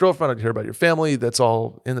about your ex-girlfriend. I don't care about your family. That's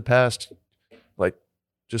all in the past. Like,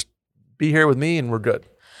 just be here with me and we're good.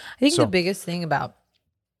 I think So- the biggest thing about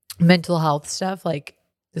mental health stuff, like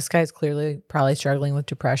this guy's clearly probably struggling with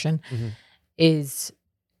depression, Mhm. is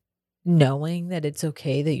knowing that it's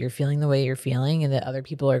okay that you're feeling the way you're feeling and that other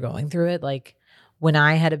people are going through it. Like when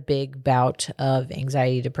I had a big bout of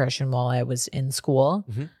anxiety, depression while I was in school,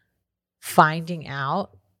 Mhm. finding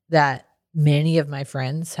out that many of my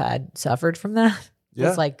friends had suffered from that Yeah.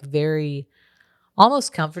 was like very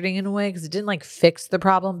almost comforting in a way, because it didn't like fix the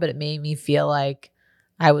problem, but it made me feel like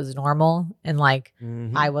I was normal and like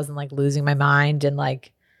Mhm. I wasn't like losing my mind. And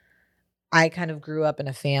like I kind of grew up in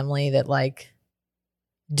a family that like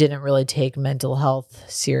didn't really take mental health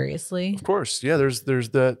seriously. Of course. Yeah. There's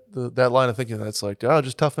that line of thinking that's like, oh,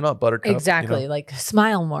 just toughen up, buttercup. you know? Exactly. Like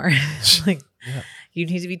smile more. Like Yeah. you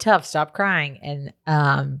need to be tough, stop crying. And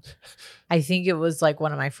I think it was like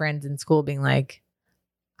one of my friends in school being like,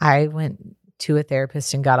 I went to a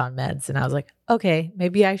therapist and got on meds, and I was like, okay,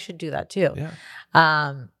 maybe I should do that too. Yeah.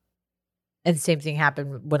 And the same thing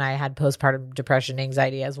happened when I had postpartum depression,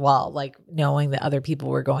 anxiety as well. Like knowing that other people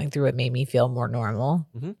were going through it made me feel more normal.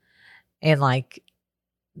 Mhm. And like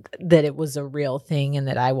that it was a real thing and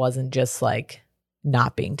that I wasn't just like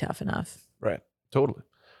not being tough enough. Right. Totally.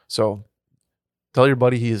 So tell your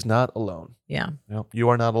buddy he is not alone. Yeah. You know, you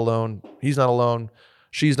are not alone. He's not alone.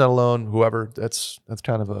 She's not alone. Whoever. That's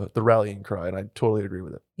kind of the rallying cry, and I totally agree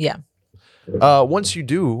with it. Yeah. Once you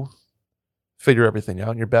do figure everything out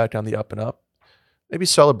and you're back on the up and up, maybe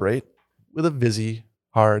celebrate with a Vizzy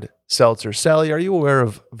hard seltzer. Sally, are you aware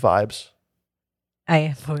of Vibes? I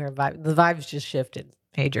am aware of Vibe. The vibes just shifted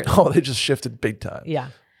majorly. Oh, they just shifted big time. Yeah.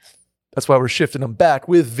 That's why we're shifting them back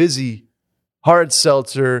with Vizzy hard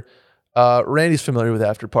seltzer. Randy's familiar with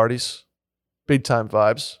after parties, big time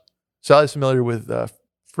vibes. Sally's familiar with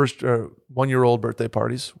first 1-year-old birthday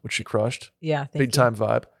parties, which she crushed. Yeah. Big time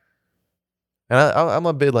vibe. And I'm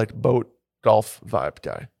a big like boat golf vibe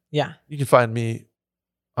guy. Yeah. You can find me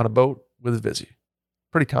on a boat with a Vizzy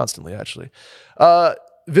pretty constantly, actually.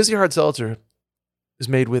 Vizzy hard seltzer is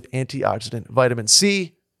made with antioxidant vitamin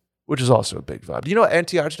C, which is also a big vibe. Do you know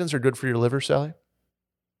antioxidants are good for your liver, Sally?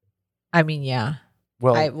 I mean, yeah.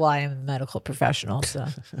 Well, I am a medical professional, so.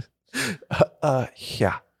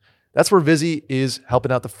 Yeah. That's where Vizzy is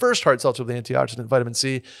helping out. The first hard seltzer with antioxidant vitamin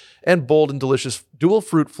C and bold and delicious dual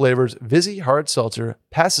fruit flavors. Vizzy hard seltzer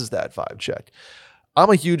passes that vibe check. I'm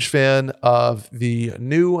a huge fan of the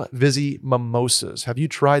new Vizzy mimosas. Have you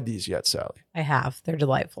tried these yet, Sally? I have. They're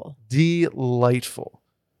delightful. Delightful.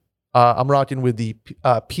 I'm rocking with the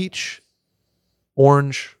peach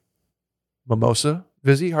orange mimosa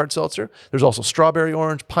Vizzy hard seltzer. There's also strawberry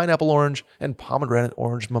orange, pineapple orange, and pomegranate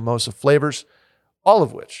orange mimosa flavors, all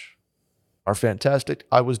of which are fantastic.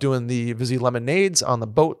 I was doing the Vizzy lemonades on the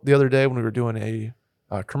boat the other day when we were doing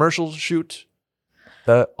a commercial shoot.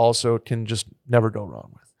 That also can just never go wrong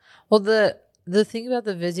with. Well, the thing about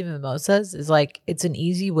the Vizzy mimosas is like it's an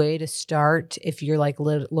easy way to start if you're like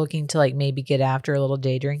looking to like maybe get after a little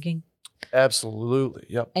day drinking. Absolutely.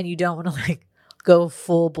 Yep. And you don't want to like go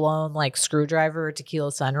full blown like screwdriver or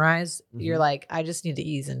tequila sunrise. Mm-hmm. You're like, I just need to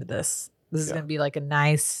ease into this. This is going to be like a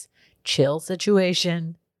nice chill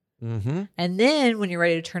situation. Mm-hmm. And then when you're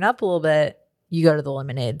ready to turn up a little bit, you go to the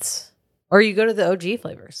lemonades. Or you go to the OG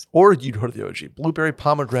flavors. Or you go to the OG. Blueberry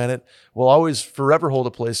pomegranate will always forever hold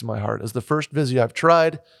a place in my heart as the first Vizzy I've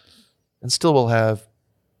tried and still will have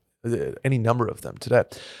any number of them today.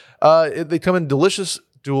 They come in delicious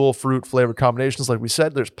dual fruit flavor combinations. Like we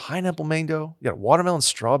said, there's pineapple mango, you got watermelon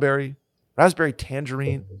strawberry, raspberry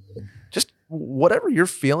tangerine. Just whatever you're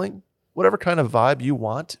feeling, whatever kind of vibe you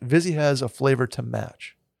want, Vizzy has a flavor to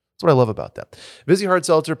match. That's what I love about them. Vizzy hard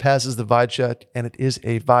seltzer passes the vibe check, and it is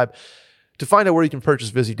a vibe. To find out where you can purchase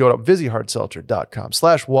Vizzy, go to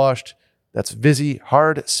VizzyHardSeltzer.com/washed. That's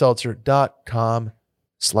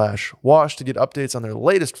VizzyHardSeltzer.com/washed to get updates on their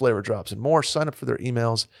latest flavor drops and more. Sign up for their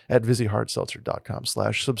emails at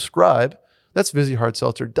VizzyHardSeltzer.com/subscribe. That's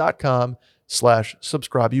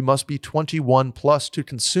VizzyHardSeltzer.com/subscribe. You must be 21 plus to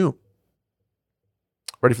consume.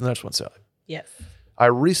 Ready for the next one, Sally? Yes. I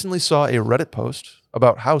recently saw a Reddit post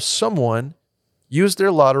about how someone used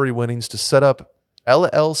their lottery winnings to set up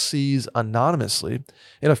LLCs anonymously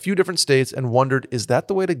in a few different states and wondered, is that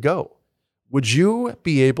the way to go? Would you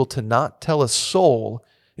be able to not tell a soul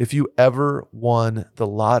if you ever won the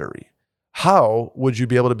lottery? How would you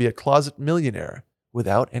be able to be a closet millionaire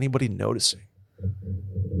without anybody noticing?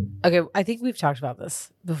 Okay, I think we've talked about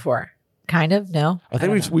this before. Kind of, no? I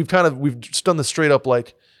think we've just done this straight up,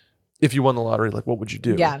 like, if you won the lottery, like, what would you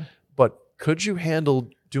do? Yeah. But could you handle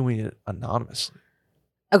doing it anonymously?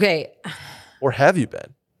 Okay. Or have you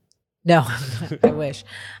been? No, I wish.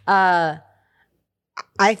 I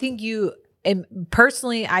think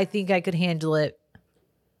personally, I think I could handle it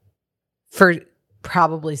for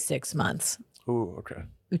probably 6 months. Ooh, okay.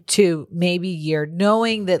 To maybe a year,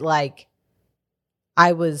 knowing that like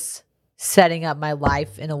I was setting up my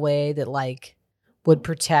life in a way that like would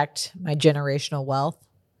protect my generational wealth.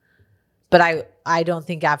 But I don't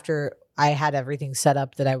think after I had everything set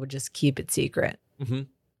up that I would just keep it secret. Mm-hmm.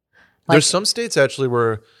 There's some states actually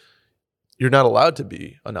where you're not allowed to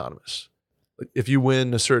be anonymous. Like if you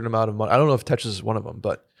win a certain amount of money, I don't know if Texas is one of them,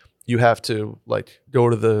 but you have to like go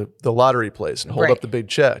to the lottery place and hold up the big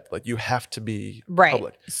check. Like you have to be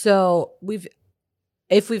public. So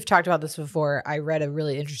if we've talked about this before, I read a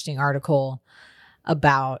really interesting article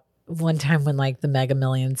about one time when like the Mega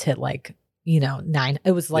Millions hit like,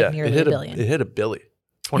 it was like nearly $1 billion. It hit $1 billion.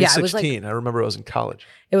 2016. I remember I was in college.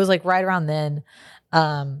 It was like right around then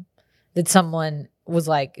that someone was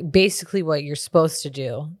like, basically what you're supposed to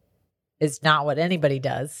do is not what anybody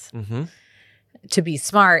does. Mm-hmm. To be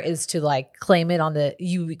smart is to like claim it on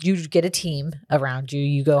you get a team around you.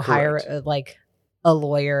 You go hire a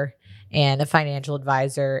lawyer and a financial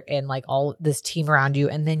advisor and like all this team around you.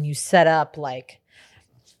 And then you set up like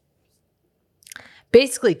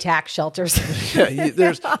basically tax shelters. Yeah,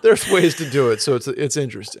 there's ways to do it, so it's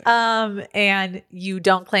interesting. And you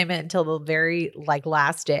don't claim it until the very like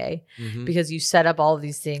last day because you set up all of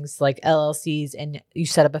these things like LLCs and you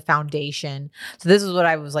set up a foundation. So this is what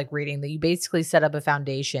I was like reading, that you basically set up a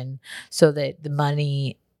foundation so that the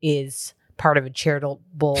money is part of a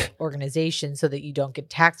charitable organization so that you don't get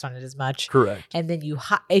taxed on it as much. Correct. And then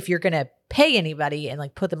if you're going to pay anybody and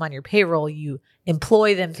like put them on your payroll, you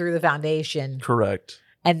employ them through the foundation. Correct.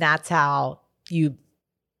 And that's how you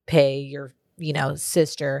pay your,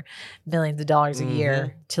 sister millions of dollars a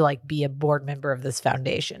year to like be a board member of this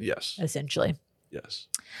foundation. Yes. Essentially. Yes.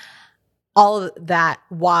 All of that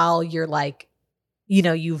while you're like,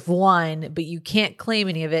 you've won, but you can't claim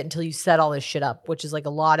any of it until you set all this shit up, which is like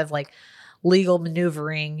a lot of like legal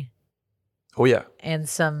maneuvering. Oh yeah. And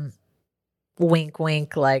some wink,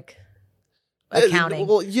 wink, like accounting.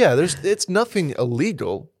 Well, yeah, it's nothing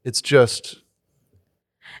illegal. It's just.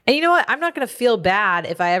 And you know what? I'm not going to feel bad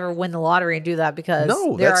if I ever win the lottery and do that, because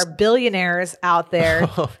there are billionaires out there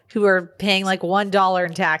who are paying like $1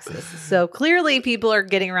 in taxes. So clearly people are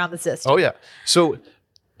getting around the system. Oh yeah. So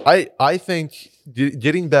I think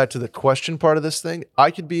getting back to the question part of this thing, I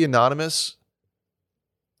could be anonymous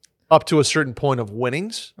up to a certain point of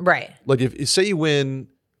winnings. Right. Like if say you win,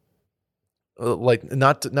 like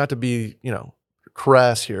not to be,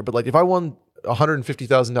 crass here, but like if I won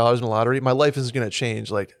 $150,000 in the lottery, my life isn't going to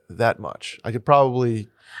change like that much. I could probably.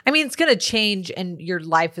 I mean, it's going to change and your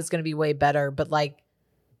life is going to be way better, but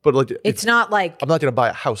it's not like I'm not going to buy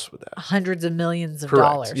a house with that. Hundreds of millions of Correct.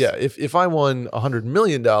 dollars. Yeah. If I won $100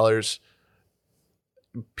 million,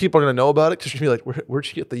 people are going to know about it because you're going to be like, where'd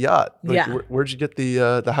you get the yacht? Like, yeah. Where'd you get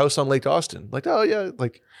the house on Lake Austin? Like, oh yeah.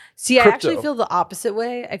 Like, see, crypto. I actually feel the opposite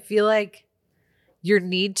way. I feel like your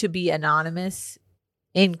need to be anonymous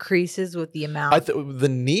increases with the amount the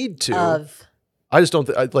need to of. I just don't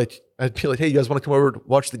I'd be like, hey, you guys want to come over to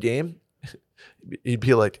watch the game? You'd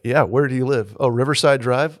be like, yeah, where do you live? Oh, Riverside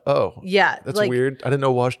Drive. Oh yeah, that's weird. I didn't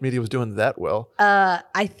know Washed Media was doing that well.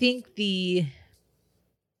 I think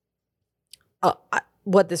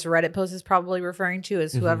what this Reddit post is probably referring to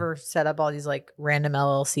is whoever set up all these like random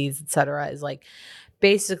LLCs, etc., is like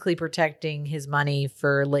basically protecting his money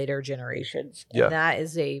for later generations. Yeah. And that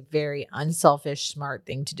is a very unselfish, smart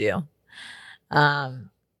thing to do.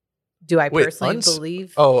 Do I personally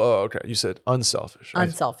believe? Oh, okay. You said unselfish.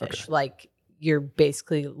 Unselfish. Okay. Like you're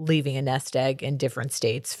basically leaving a nest egg in different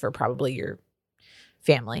states for probably your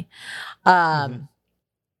family. Would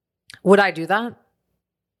I do that?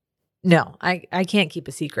 No, I can't keep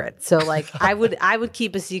a secret. So like I would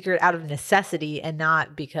keep a secret out of necessity and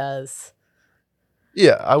not because.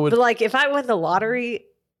 Yeah, I would. But like if I win the lottery,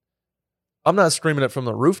 I'm not screaming it from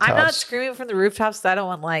the rooftops. I'm not screaming from the rooftops. So I don't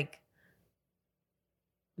want like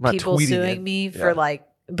people suing me for like.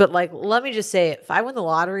 But like, let me just say, if I win the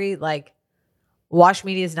lottery, like Wash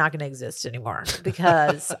Media is not going to exist anymore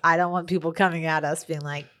because I don't want people coming at us being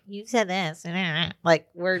like, "You said this," like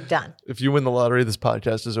we're done. If you win the lottery, this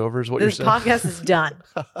podcast is over. Is what you're saying? This podcast is done.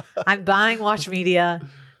 I'm buying Wash Media,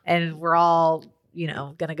 and we're all.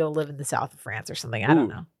 Gonna go live in the south of France or something. I don't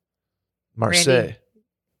know. Marseille. Randy,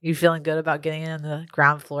 you feeling good about getting in the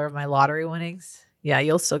ground floor of my lottery winnings? Yeah,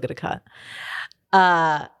 you'll still get a cut.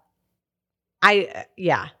 I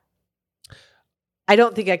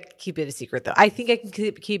don't think I could keep it a secret though. I think I can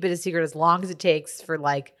keep it a secret as long as it takes for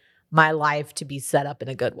like my life to be set up in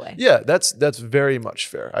a good way. Yeah, that's very much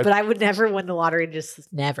fair. But I would never win the lottery and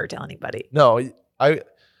just never tell anybody. No,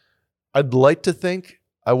 I'd like to think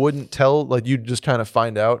I wouldn't tell, like you'd just kind of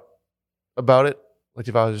find out about it. Like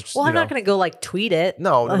if I was just, I'm not going to go like tweet it.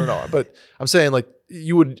 No. But I'm saying like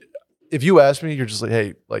you would, if you asked me, you're just like,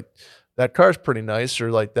 hey, like that car's pretty nice,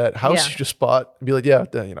 or like that house you just bought, and be like, yeah,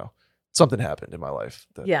 something happened in my life.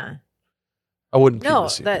 Yeah. I wouldn't. No,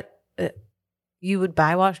 that you would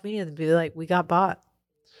buy Wash Media and be like, we got bought.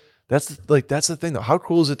 That's the thing though. How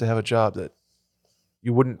cool is it to have a job that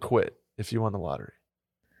you wouldn't quit if you won the lottery?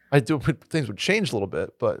 Things would change a little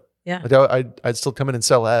bit, but yeah, I'd still come in and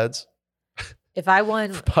sell ads. If I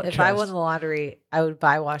won the lottery, I would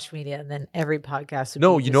buy Wash Media, and then every podcast would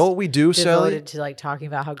be you know what we do, Sally? Devoted to like talking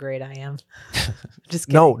about how great I am. Just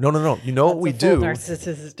kidding. No. You know what we do?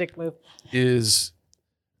 Narcissistic move. This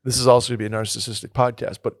is also going to be a narcissistic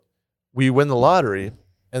podcast, but we win the lottery,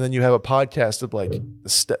 and then you have a podcast of like the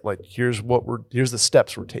step, like here's the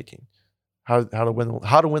steps we're taking. How to win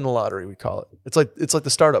the lottery, we call it. It's like the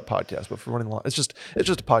startup podcast, but for winning the lottery. It's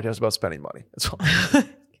just a podcast about spending money. That's all.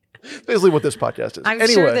 Basically what this podcast is. I'm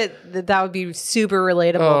sure that would be super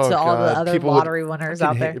relatable to all the other lottery winners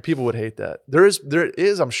out there. People would hate that. There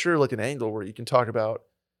is, I'm sure, like an angle where you can talk about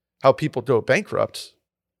how people go bankrupt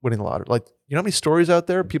winning the lottery. Like, you know how many stories out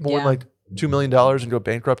there? People win Yeah. like $2 million and go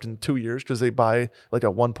bankrupt in 2 years because they buy like a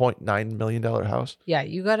 $1.9 million house. Yeah,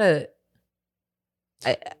 you gotta.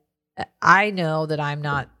 I know that I'm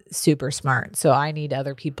not super smart, so I need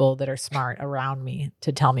other people that are smart around me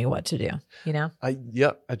to tell me what to do. You know? I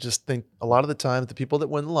just think a lot of the time the people that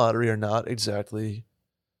win the lottery are not exactly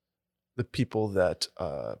the people that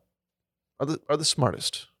are the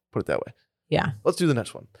smartest. Put it that way. Yeah. Let's do the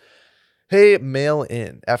next one. Hey, mail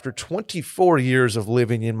in. After 24 years of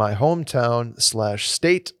living in my hometown /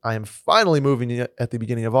 state, I am finally moving at the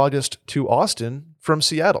beginning of August to Austin from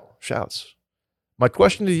Seattle. Shouts. My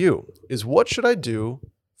question to you is, what should I do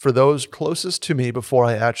for those closest to me before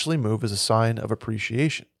I actually move as a sign of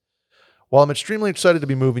appreciation? While I'm extremely excited to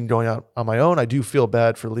be moving, going out on my own, I do feel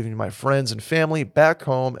bad for leaving my friends and family back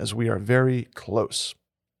home as we are very close.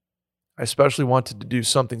 I especially wanted to do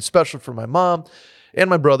something special for my mom and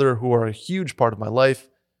my brother, who are a huge part of my life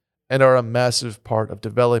and are a massive part of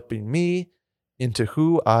developing me into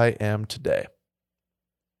who I am today.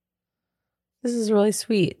 This is really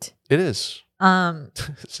sweet. It is. And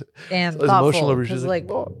It's thoughtful, where she's because like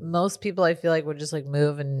 "Oh." most people, I feel like would just like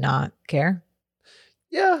move and not care.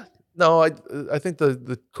 Yeah. No, I think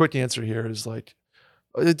the quick answer here is like,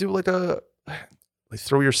 do like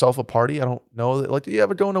throw yourself a party. I don't know. Like, you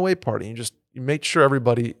have a going away party. You make sure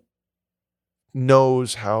everybody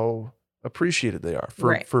knows how appreciated they are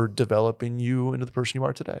Right. for developing you into the person you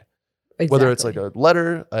are today. Whether it's like Exactly. a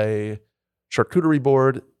letter, a charcuterie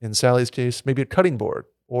board, in Sally's case, maybe a cutting board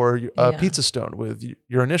or a Yeah. pizza stone with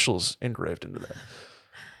your initials engraved into that.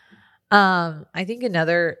 I think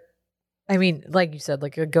another, I mean, like you said,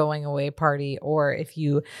 like a going away party, or if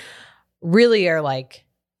you really are like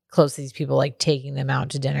close to these people, like taking them out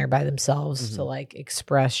to dinner by themselves to Mhm. like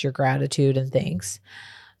express your gratitude and thanks.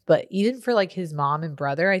 But even for like his mom and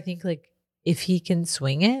brother, I think like if he can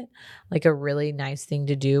swing it, like a really nice thing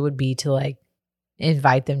to do would be to like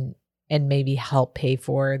invite them and maybe help pay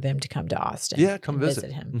for them to come to Austin. Yeah, come and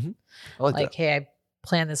visit him. Mhm. I like that. Hey, I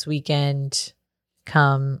plan this weekend.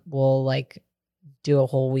 Come, we'll like do a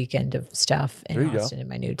whole weekend of stuff in There you go. Austin in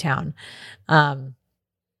my new town.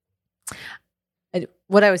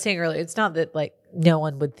 What I was saying earlier, it's not that like no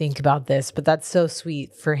one would think about this, but that's so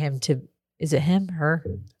sweet for him to. Is it him? Her?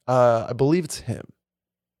 I believe it's him.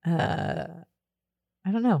 I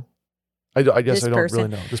don't know. I guess This I don't person. really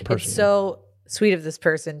know this person. It's so sweet of this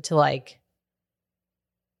person to like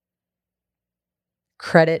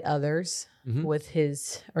credit others Mhm. with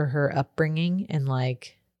his or her upbringing and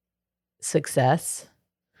like success.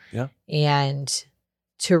 Yeah. And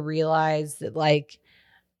to realize that like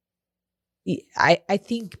I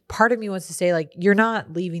think part of me wants to say like you're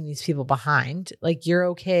not leaving these people behind. Like you're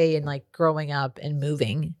okay in like growing up and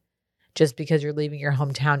moving. Just because you're leaving your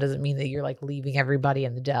hometown doesn't mean that you're like leaving everybody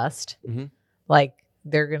in the dust. Mhm. Like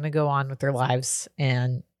they're going to go on with their lives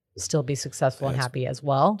and still be successful and Yes. happy as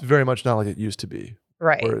well. It's very much not like it used to be,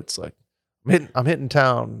 Right. where it's like, I'm hitting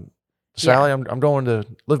town, Sally. I'm going to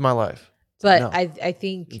live my life. But No. I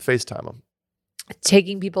think And FaceTime them.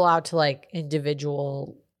 taking people out to like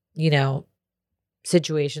individual,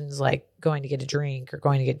 situations like going to get a drink or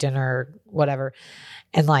going to get dinner or whatever,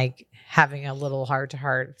 and like having a little heart to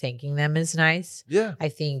heart thanking them is nice. Yeah. I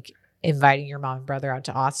think inviting your mom and brother out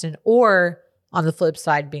to Austin, or on the flip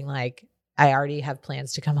side, being like, I already have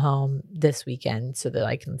plans to come home this weekend so that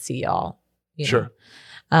I can see y'all. Sure.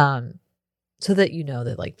 So that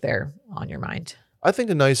that like they're on your mind. I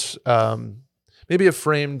think a nice, maybe a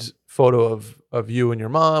framed photo of you and your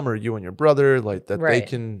mom or you and your brother, like that they Right.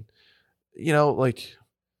 can, like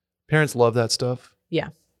parents love that stuff. Yeah.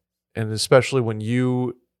 And especially when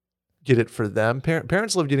you get it for them.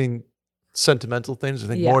 Parents love getting sentimental things, I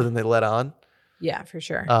think, Yeah. more than they let on. Yeah, for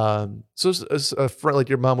sure. So as a friend, like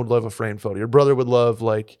your mom would love a framed photo. Your brother would love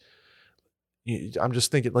like, I'm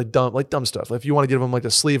just thinking like dumb stuff. Like if you want to give him like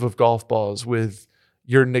a sleeve of golf balls with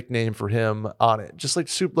your nickname for him on it, just like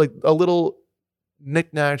like a little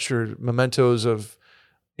knickknacks or mementos of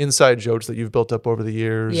inside jokes that you've built up over the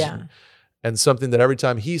years. Yeah. And something that every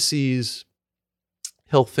time he sees,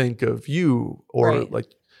 he'll think of you, or Right.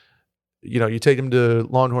 like, you take him to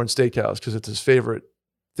Longhorn Steakhouse because it's his favorite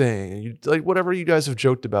thing. And you like whatever you guys have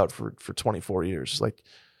joked about for 24 years. Like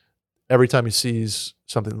every time he sees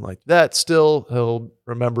something like that, still he'll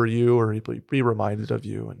remember you, or he'll be reminded of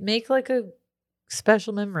you. And Make like a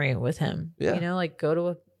special memory with him. Yeah. Like go to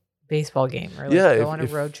a baseball game or like Yeah, go if- on a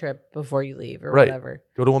if- road trip before you leave or Right. whatever.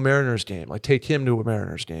 go to a Mariners game, like take him to a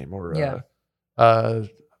Mariners game, or Yeah.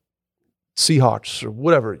 Seahawks or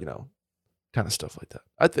whatever, kind of stuff like that.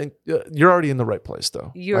 I think you're already in the right place,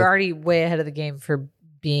 though. You're already way ahead of the game for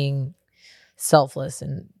being selfless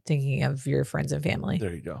and thinking of your friends and family.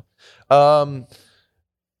 There you go. Do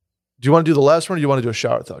you want to do the last one or do you want to do a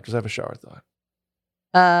shower thought? Because I have a shower thought.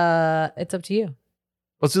 It's up to you.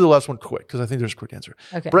 Let's do the last one quick because I think there's a quick answer.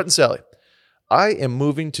 Okay. Brett and Sally, I am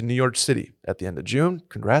moving to New York City at the end of June.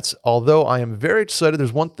 Congrats. Although I am very excited,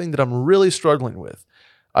 there's one thing that I'm really struggling with.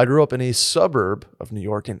 I grew up in a suburb of New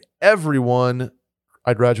York, and everyone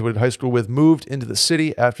I graduated high school with moved into the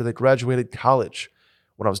city after they graduated college.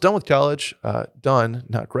 When I was done with college,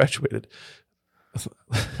 not graduated.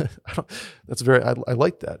 I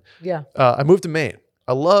like that. Yeah. I moved to Maine.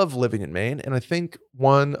 I love living in Maine, and I think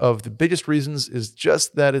one of the biggest reasons is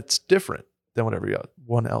just that it's different than what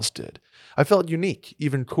everyone else did. I felt unique,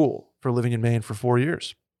 even cool, for living in Maine for 4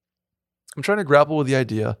 years. I'm trying to grapple with the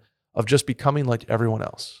idea of just becoming like everyone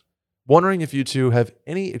else. Wondering if you two have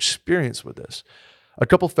any experience with this. A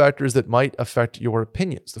couple factors that might affect your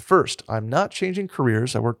opinions. The first, I'm not changing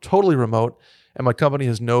careers. I work totally remote, and my company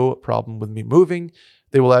has no problem with me moving.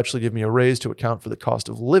 They will actually give me a raise to account for the cost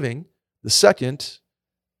of living. The second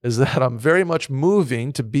is that I'm very much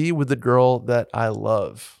moving to be with the girl that I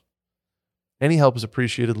love. Any help is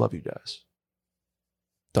appreciated. Love you guys.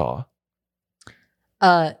 Daw.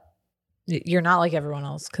 You're not like everyone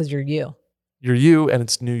else because you're you. You're you, and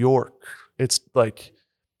it's New York. It's like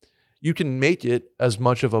you can make it as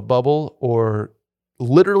much of a bubble or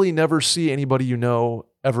literally never see anybody you know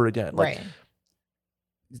ever again. Like,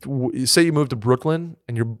 Right. Say you move to Brooklyn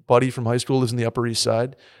and your buddy from high school lives in the Upper East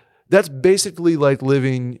Side. That's basically like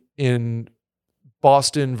living in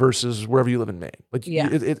Boston versus wherever you live in Maine. Like, Yeah.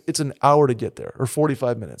 it's an hour to get there or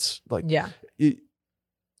 45 minutes. Like, Yeah.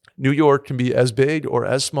 New York can be as big or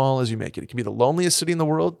as small as you make it. It can be the loneliest city in the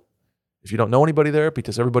world if you don't know anybody there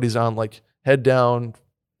because everybody's on like head down,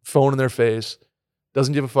 phone in their face,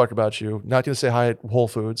 doesn't give a fuck about you, not going to say hi at Whole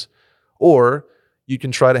Foods. Or you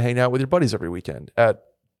can try to hang out with your buddies every weekend at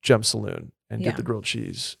Gem Saloon and Yeah. get the grilled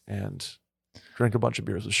cheese and drink a bunch of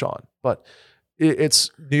beers with Sean. But it's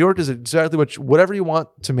New York is exactly whatever you want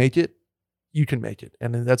to make it, you can make it.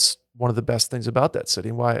 And that's one of the best things about that city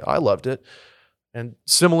and why I loved it. And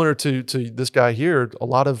similar to this guy here, a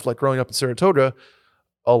lot of like growing up in Saratoga,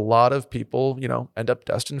 a lot of people, end up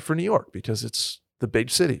destined for New York because it's the big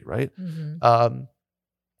city, right? Mm-hmm.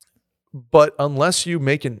 But unless you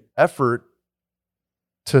make an effort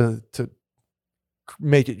to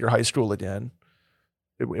make it your high school again,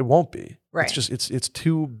 it won't be. Right. It's just it's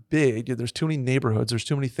too big. There's too many neighborhoods. There's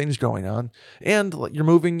too many things going on, and like, you're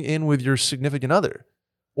moving in with your significant other,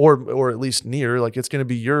 or at least near. Like it's going to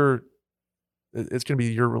be your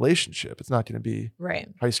relationship. It's not going to be Right.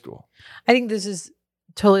 high school. I think this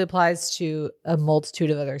totally applies to a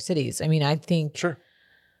multitude of other cities. I mean, I think Sure.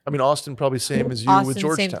 I mean, Austin probably same as you Austin, with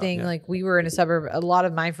Georgetown. same thing. Yeah. Like we were in a suburb. A lot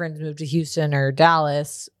of my friends moved to Houston or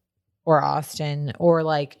Dallas or Austin, or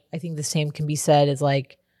like I think the same can be said as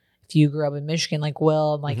like if you grew up in Michigan, like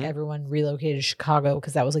Will, and like Mhm. everyone relocated to Chicago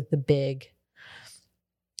because that was like the big.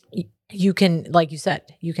 You can, like you said,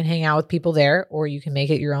 you can hang out with people there, or you can make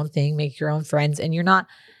it your own thing, make your own friends, and you're not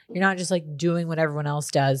just like doing what everyone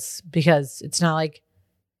else does because it's not like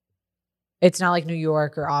New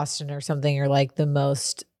York or Austin or something, or like the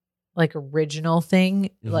most like original thing.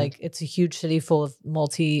 Mhm. Like it's a huge city full of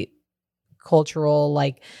multicultural,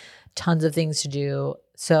 like tons of things to do.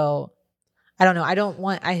 So I don't know. I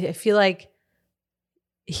feel like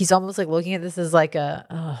he's almost like looking at this as like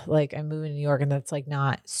like I'm moving to New York and that's like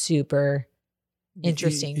not super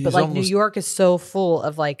interesting. He's But like New almost- York is so full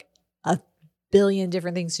of like a billion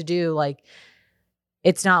different things to do. Like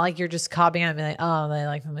it's not like you're just copying and being like, oh, they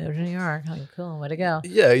like moved to New York. Like, cool, way to go.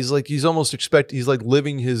 Yeah, he's like he's like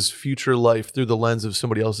living his future life through the lens of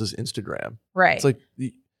somebody else's Instagram. Right. It's like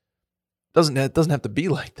it doesn't have to be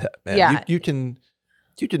like that, man. Yeah. You can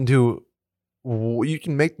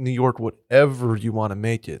make New York whatever you want to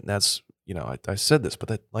make it, and that's I said this,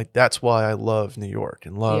 but that's why I love New York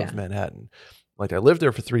and love Yeah. Manhattan. Like I lived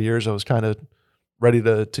there for 3 years. I was kind of ready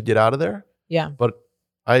to get out of there, yeah. but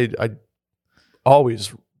I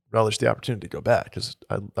always relish the opportunity to go back because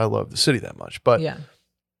I love the city that much. But Yeah.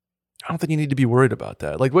 I don't think you need to be worried about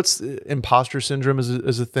that. Like, what's imposter syndrome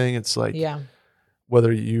is a thing. It's like Yeah.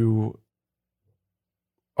 whether you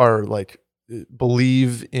are like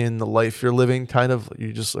believe in the life you're living, kind of.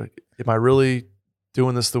 You just like, am I really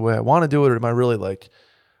doing this the way I want to do it, or am I really like?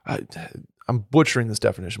 I'm butchering this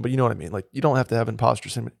definition, but you know what I mean. Like, you don't have to have imposter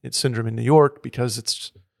syndrome in New York because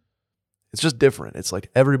it's just different. It's like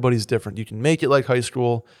everybody's different. You can make it like high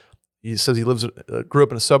school. He says he grew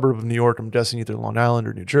up in a suburb of New York. I'm guessing either Long Island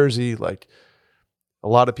or New Jersey. Like a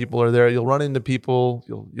lot of people are there. You'll run into people.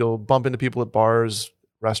 You'll bump into people at bars,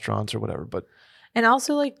 restaurants, or whatever. But And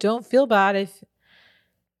also, like, don't feel bad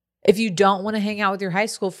if you don't want to hang out with your high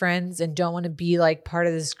school friends and don't want to be like part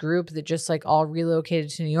of this group that just like all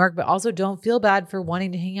relocated to New York, but also don't feel bad for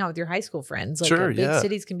wanting to hang out with your high school friends. Like Sure, big yeah.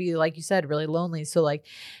 cities can be, like you said, really lonely. So like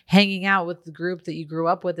hanging out with the group that you grew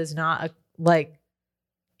up with is not like,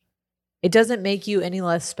 it doesn't make you any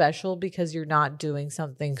less special because you're not doing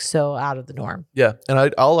something so out of the norm. Yeah,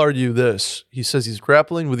 and I'll argue this. He says he's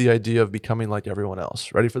grappling with the idea of becoming like everyone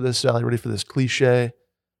else. Ready for this, Sally? Ready for this cliche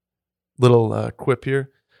little quip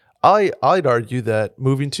here? I'd argue that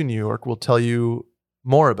moving to New York will tell you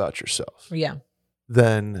more about yourself Yeah.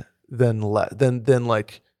 than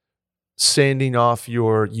like sanding off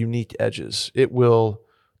your unique edges. It will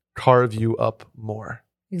carve you up more.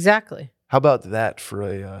 Exactly. How about that for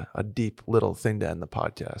a deep little thing to end the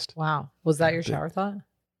podcast? Wow. Was that your shower thought?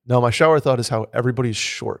 No, my shower thought is how everybody's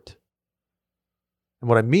short. And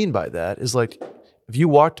what I mean by that is like, if you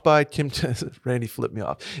walked by Randy flipped me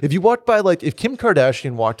off. If you walked by, like, if Kim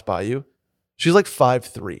Kardashian walked by you, she's like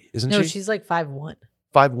 5'3", isn't No, she? she's like 5'1".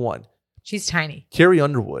 5'1". She's tiny. Carrie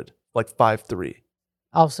Underwood, like 5'3".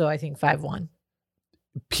 Also, I think 5'1".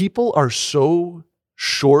 People are so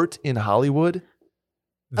short in Hollywood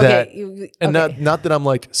that, and not that I'm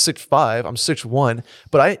like 6'5", I'm 6'1",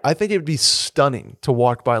 but I think it would be stunning to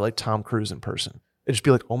walk by like Tom Cruise in person. It'd just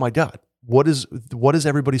be like, oh my God, what is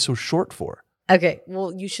everybody so short for? Okay,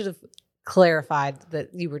 well, you should have clarified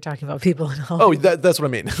that you were talking about people in Hollywood. Oh, that's what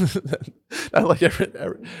I mean. Not like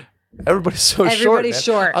everybody's so short. Everybody's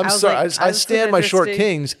short. I'm sorry. Like, I stand my short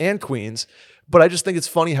kings and queens, but I just think it's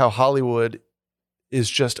funny how Hollywood is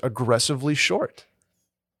just aggressively short.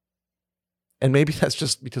 And maybe that's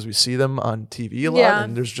just because we see them on TV a lot, Yeah.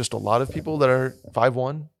 and there's just a lot of people that are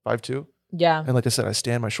 5'1", 5'2". Yeah. And like I said, I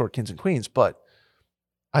stand my short kings and queens, but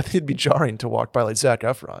I think it'd be jarring to walk by like Zac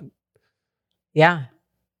Efron. Yeah.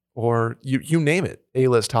 Or you name it,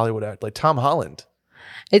 A-list Hollywood act, like Tom Holland.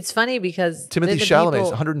 It's funny because Timothy Chalamet's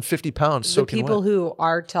 150 pounds. The people who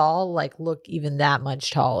are tall like look even that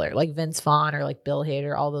much taller. Like Vince Vaughn or like Bill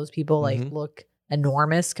Hader, all those people like look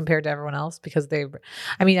enormous compared to everyone else because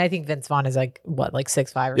I think Vince Vaughn is like what, like 6'5"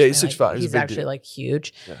 or something. Yeah, he's 6'5". He's actually dude. like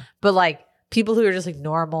huge. Yeah. But like people who are just like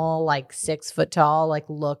normal, like 6 foot tall, like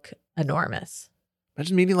look enormous.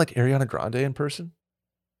 Imagine meeting like Ariana Grande in person.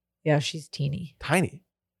 Yeah, she's teeny. Tiny.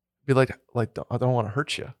 Be like I don't want to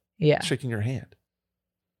hurt you. Yeah. Shaking your hand.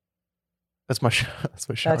 That's my shower.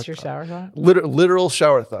 That's your shower thought? Literal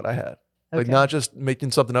shower thought I had. Like Okay. not just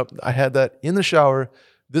making something up. I had that in the shower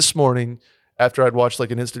this morning after I'd watched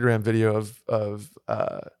like an Instagram video of I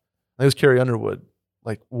think it was Carrie Underwood,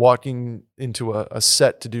 like walking into a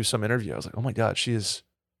set to do some interview. I was like, oh my God, she is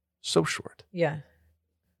so short. Yeah.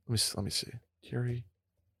 Let me see. Carrie.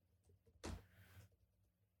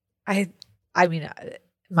 I mean,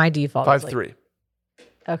 my default is 5'3". like,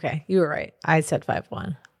 okay, you were right. I said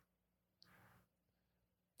 5'1".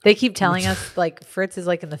 They keep telling us like Fritz is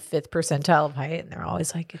like in the 5th percentile of height, and they're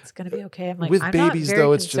always like, "It's gonna be okay." I'm like, With I'm babies, not very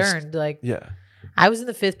though, it's just- concerned. Like, Yeah. I was in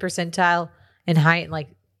the 5th percentile in height and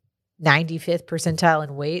like 95th percentile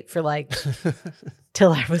in weight for like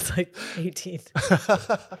till I was like 18.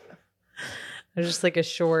 I was just like a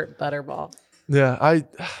short butterball. Yeah, I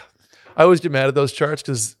always get mad at those charts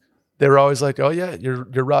because they were always like, "Oh yeah, you're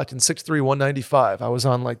rocking 6'3", 195." I was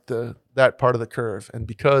on like that part of the curve, and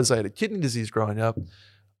because I had a kidney disease growing up,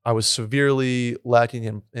 I was severely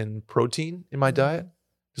lacking in protein in my diet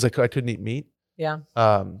because I couldn't eat meat. Yeah.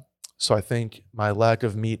 So I think my lack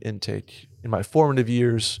of meat intake in my formative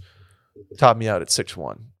years topped me out at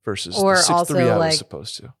 6'1" versus Or the 6'3" also, I was like,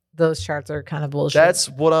 supposed to. Those charts are kind of bullshit. That's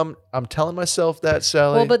what I'm telling myself that,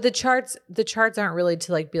 Sally. Well, but the charts aren't really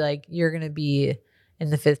to like be like you're gonna be in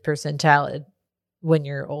the 5th percentile when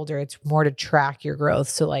you're older. It's more to track your growth.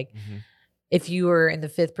 So like if you were in the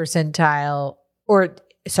 5th percentile or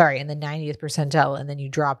sorry, in the 90th percentile and then you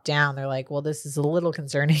drop down, they're like, well, this is a little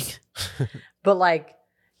concerning. But like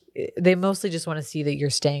they mostly just want to see that you're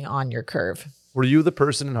staying on your curve. Were you the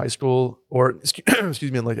person in high school or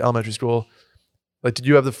excuse me, in like elementary school? Like, did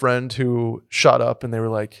you have the friend who shot up and they were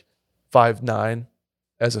like 5'9"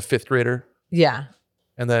 as a 5th grader? Yeah.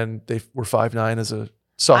 And then they were 5'9" as a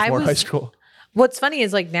sophomore in high school? What's funny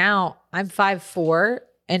is like now I'm 5'4"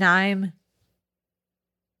 and I'm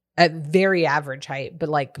at very average height, but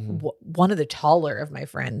like one of the taller of my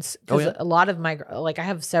friends. Because a lot of my, like I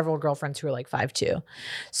have several girlfriends who are like 5'2".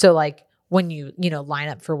 So like when you line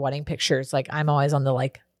up for wedding pictures, like I'm always on the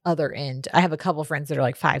like other end. I have a couple friends that are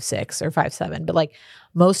like 5'6" or 5'7", but like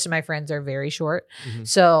most of my friends are very short.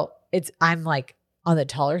 So I'm like on the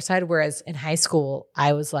taller side. Whereas in high school,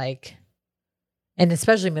 I was like, and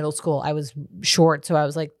especially middle school, I was short. So I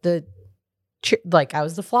was like like I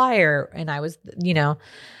was the flyer, and I was,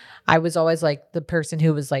 I was always like the person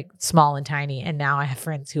who was like small and tiny. And now I have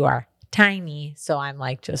friends who are tiny. So I'm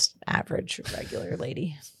like just average, regular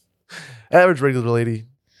lady. Average, regular lady.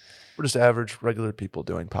 We're just average, regular people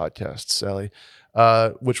doing podcasts, Sally,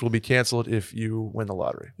 which will be canceled if you win the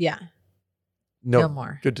lottery. Yeah. No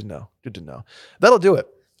more. Good to know. Good to know. That'll do it.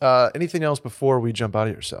 Anything else before we jump out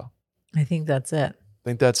of here, Sal? I think that's it. I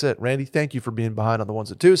think that's it. Randy, thank you for being behind on the ones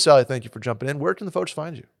and twos. Sally, thank you for jumping in. Where can the folks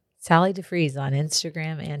find you? Sally DeFries on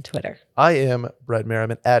Instagram and Twitter. I am Brett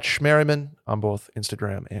Merriman at Schmerriman on both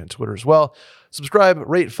Instagram and Twitter as well. Subscribe,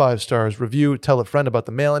 rate 5 stars, review, tell a friend about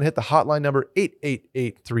the mail-in. Hit the hotline number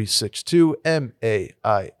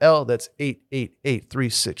 888-362-MAIL. That's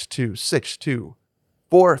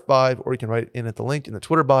 888-362-6245. Or you can write it in at the link in the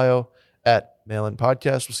Twitter bio at Mail-In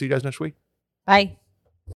Podcast. We'll see you guys next week. Bye.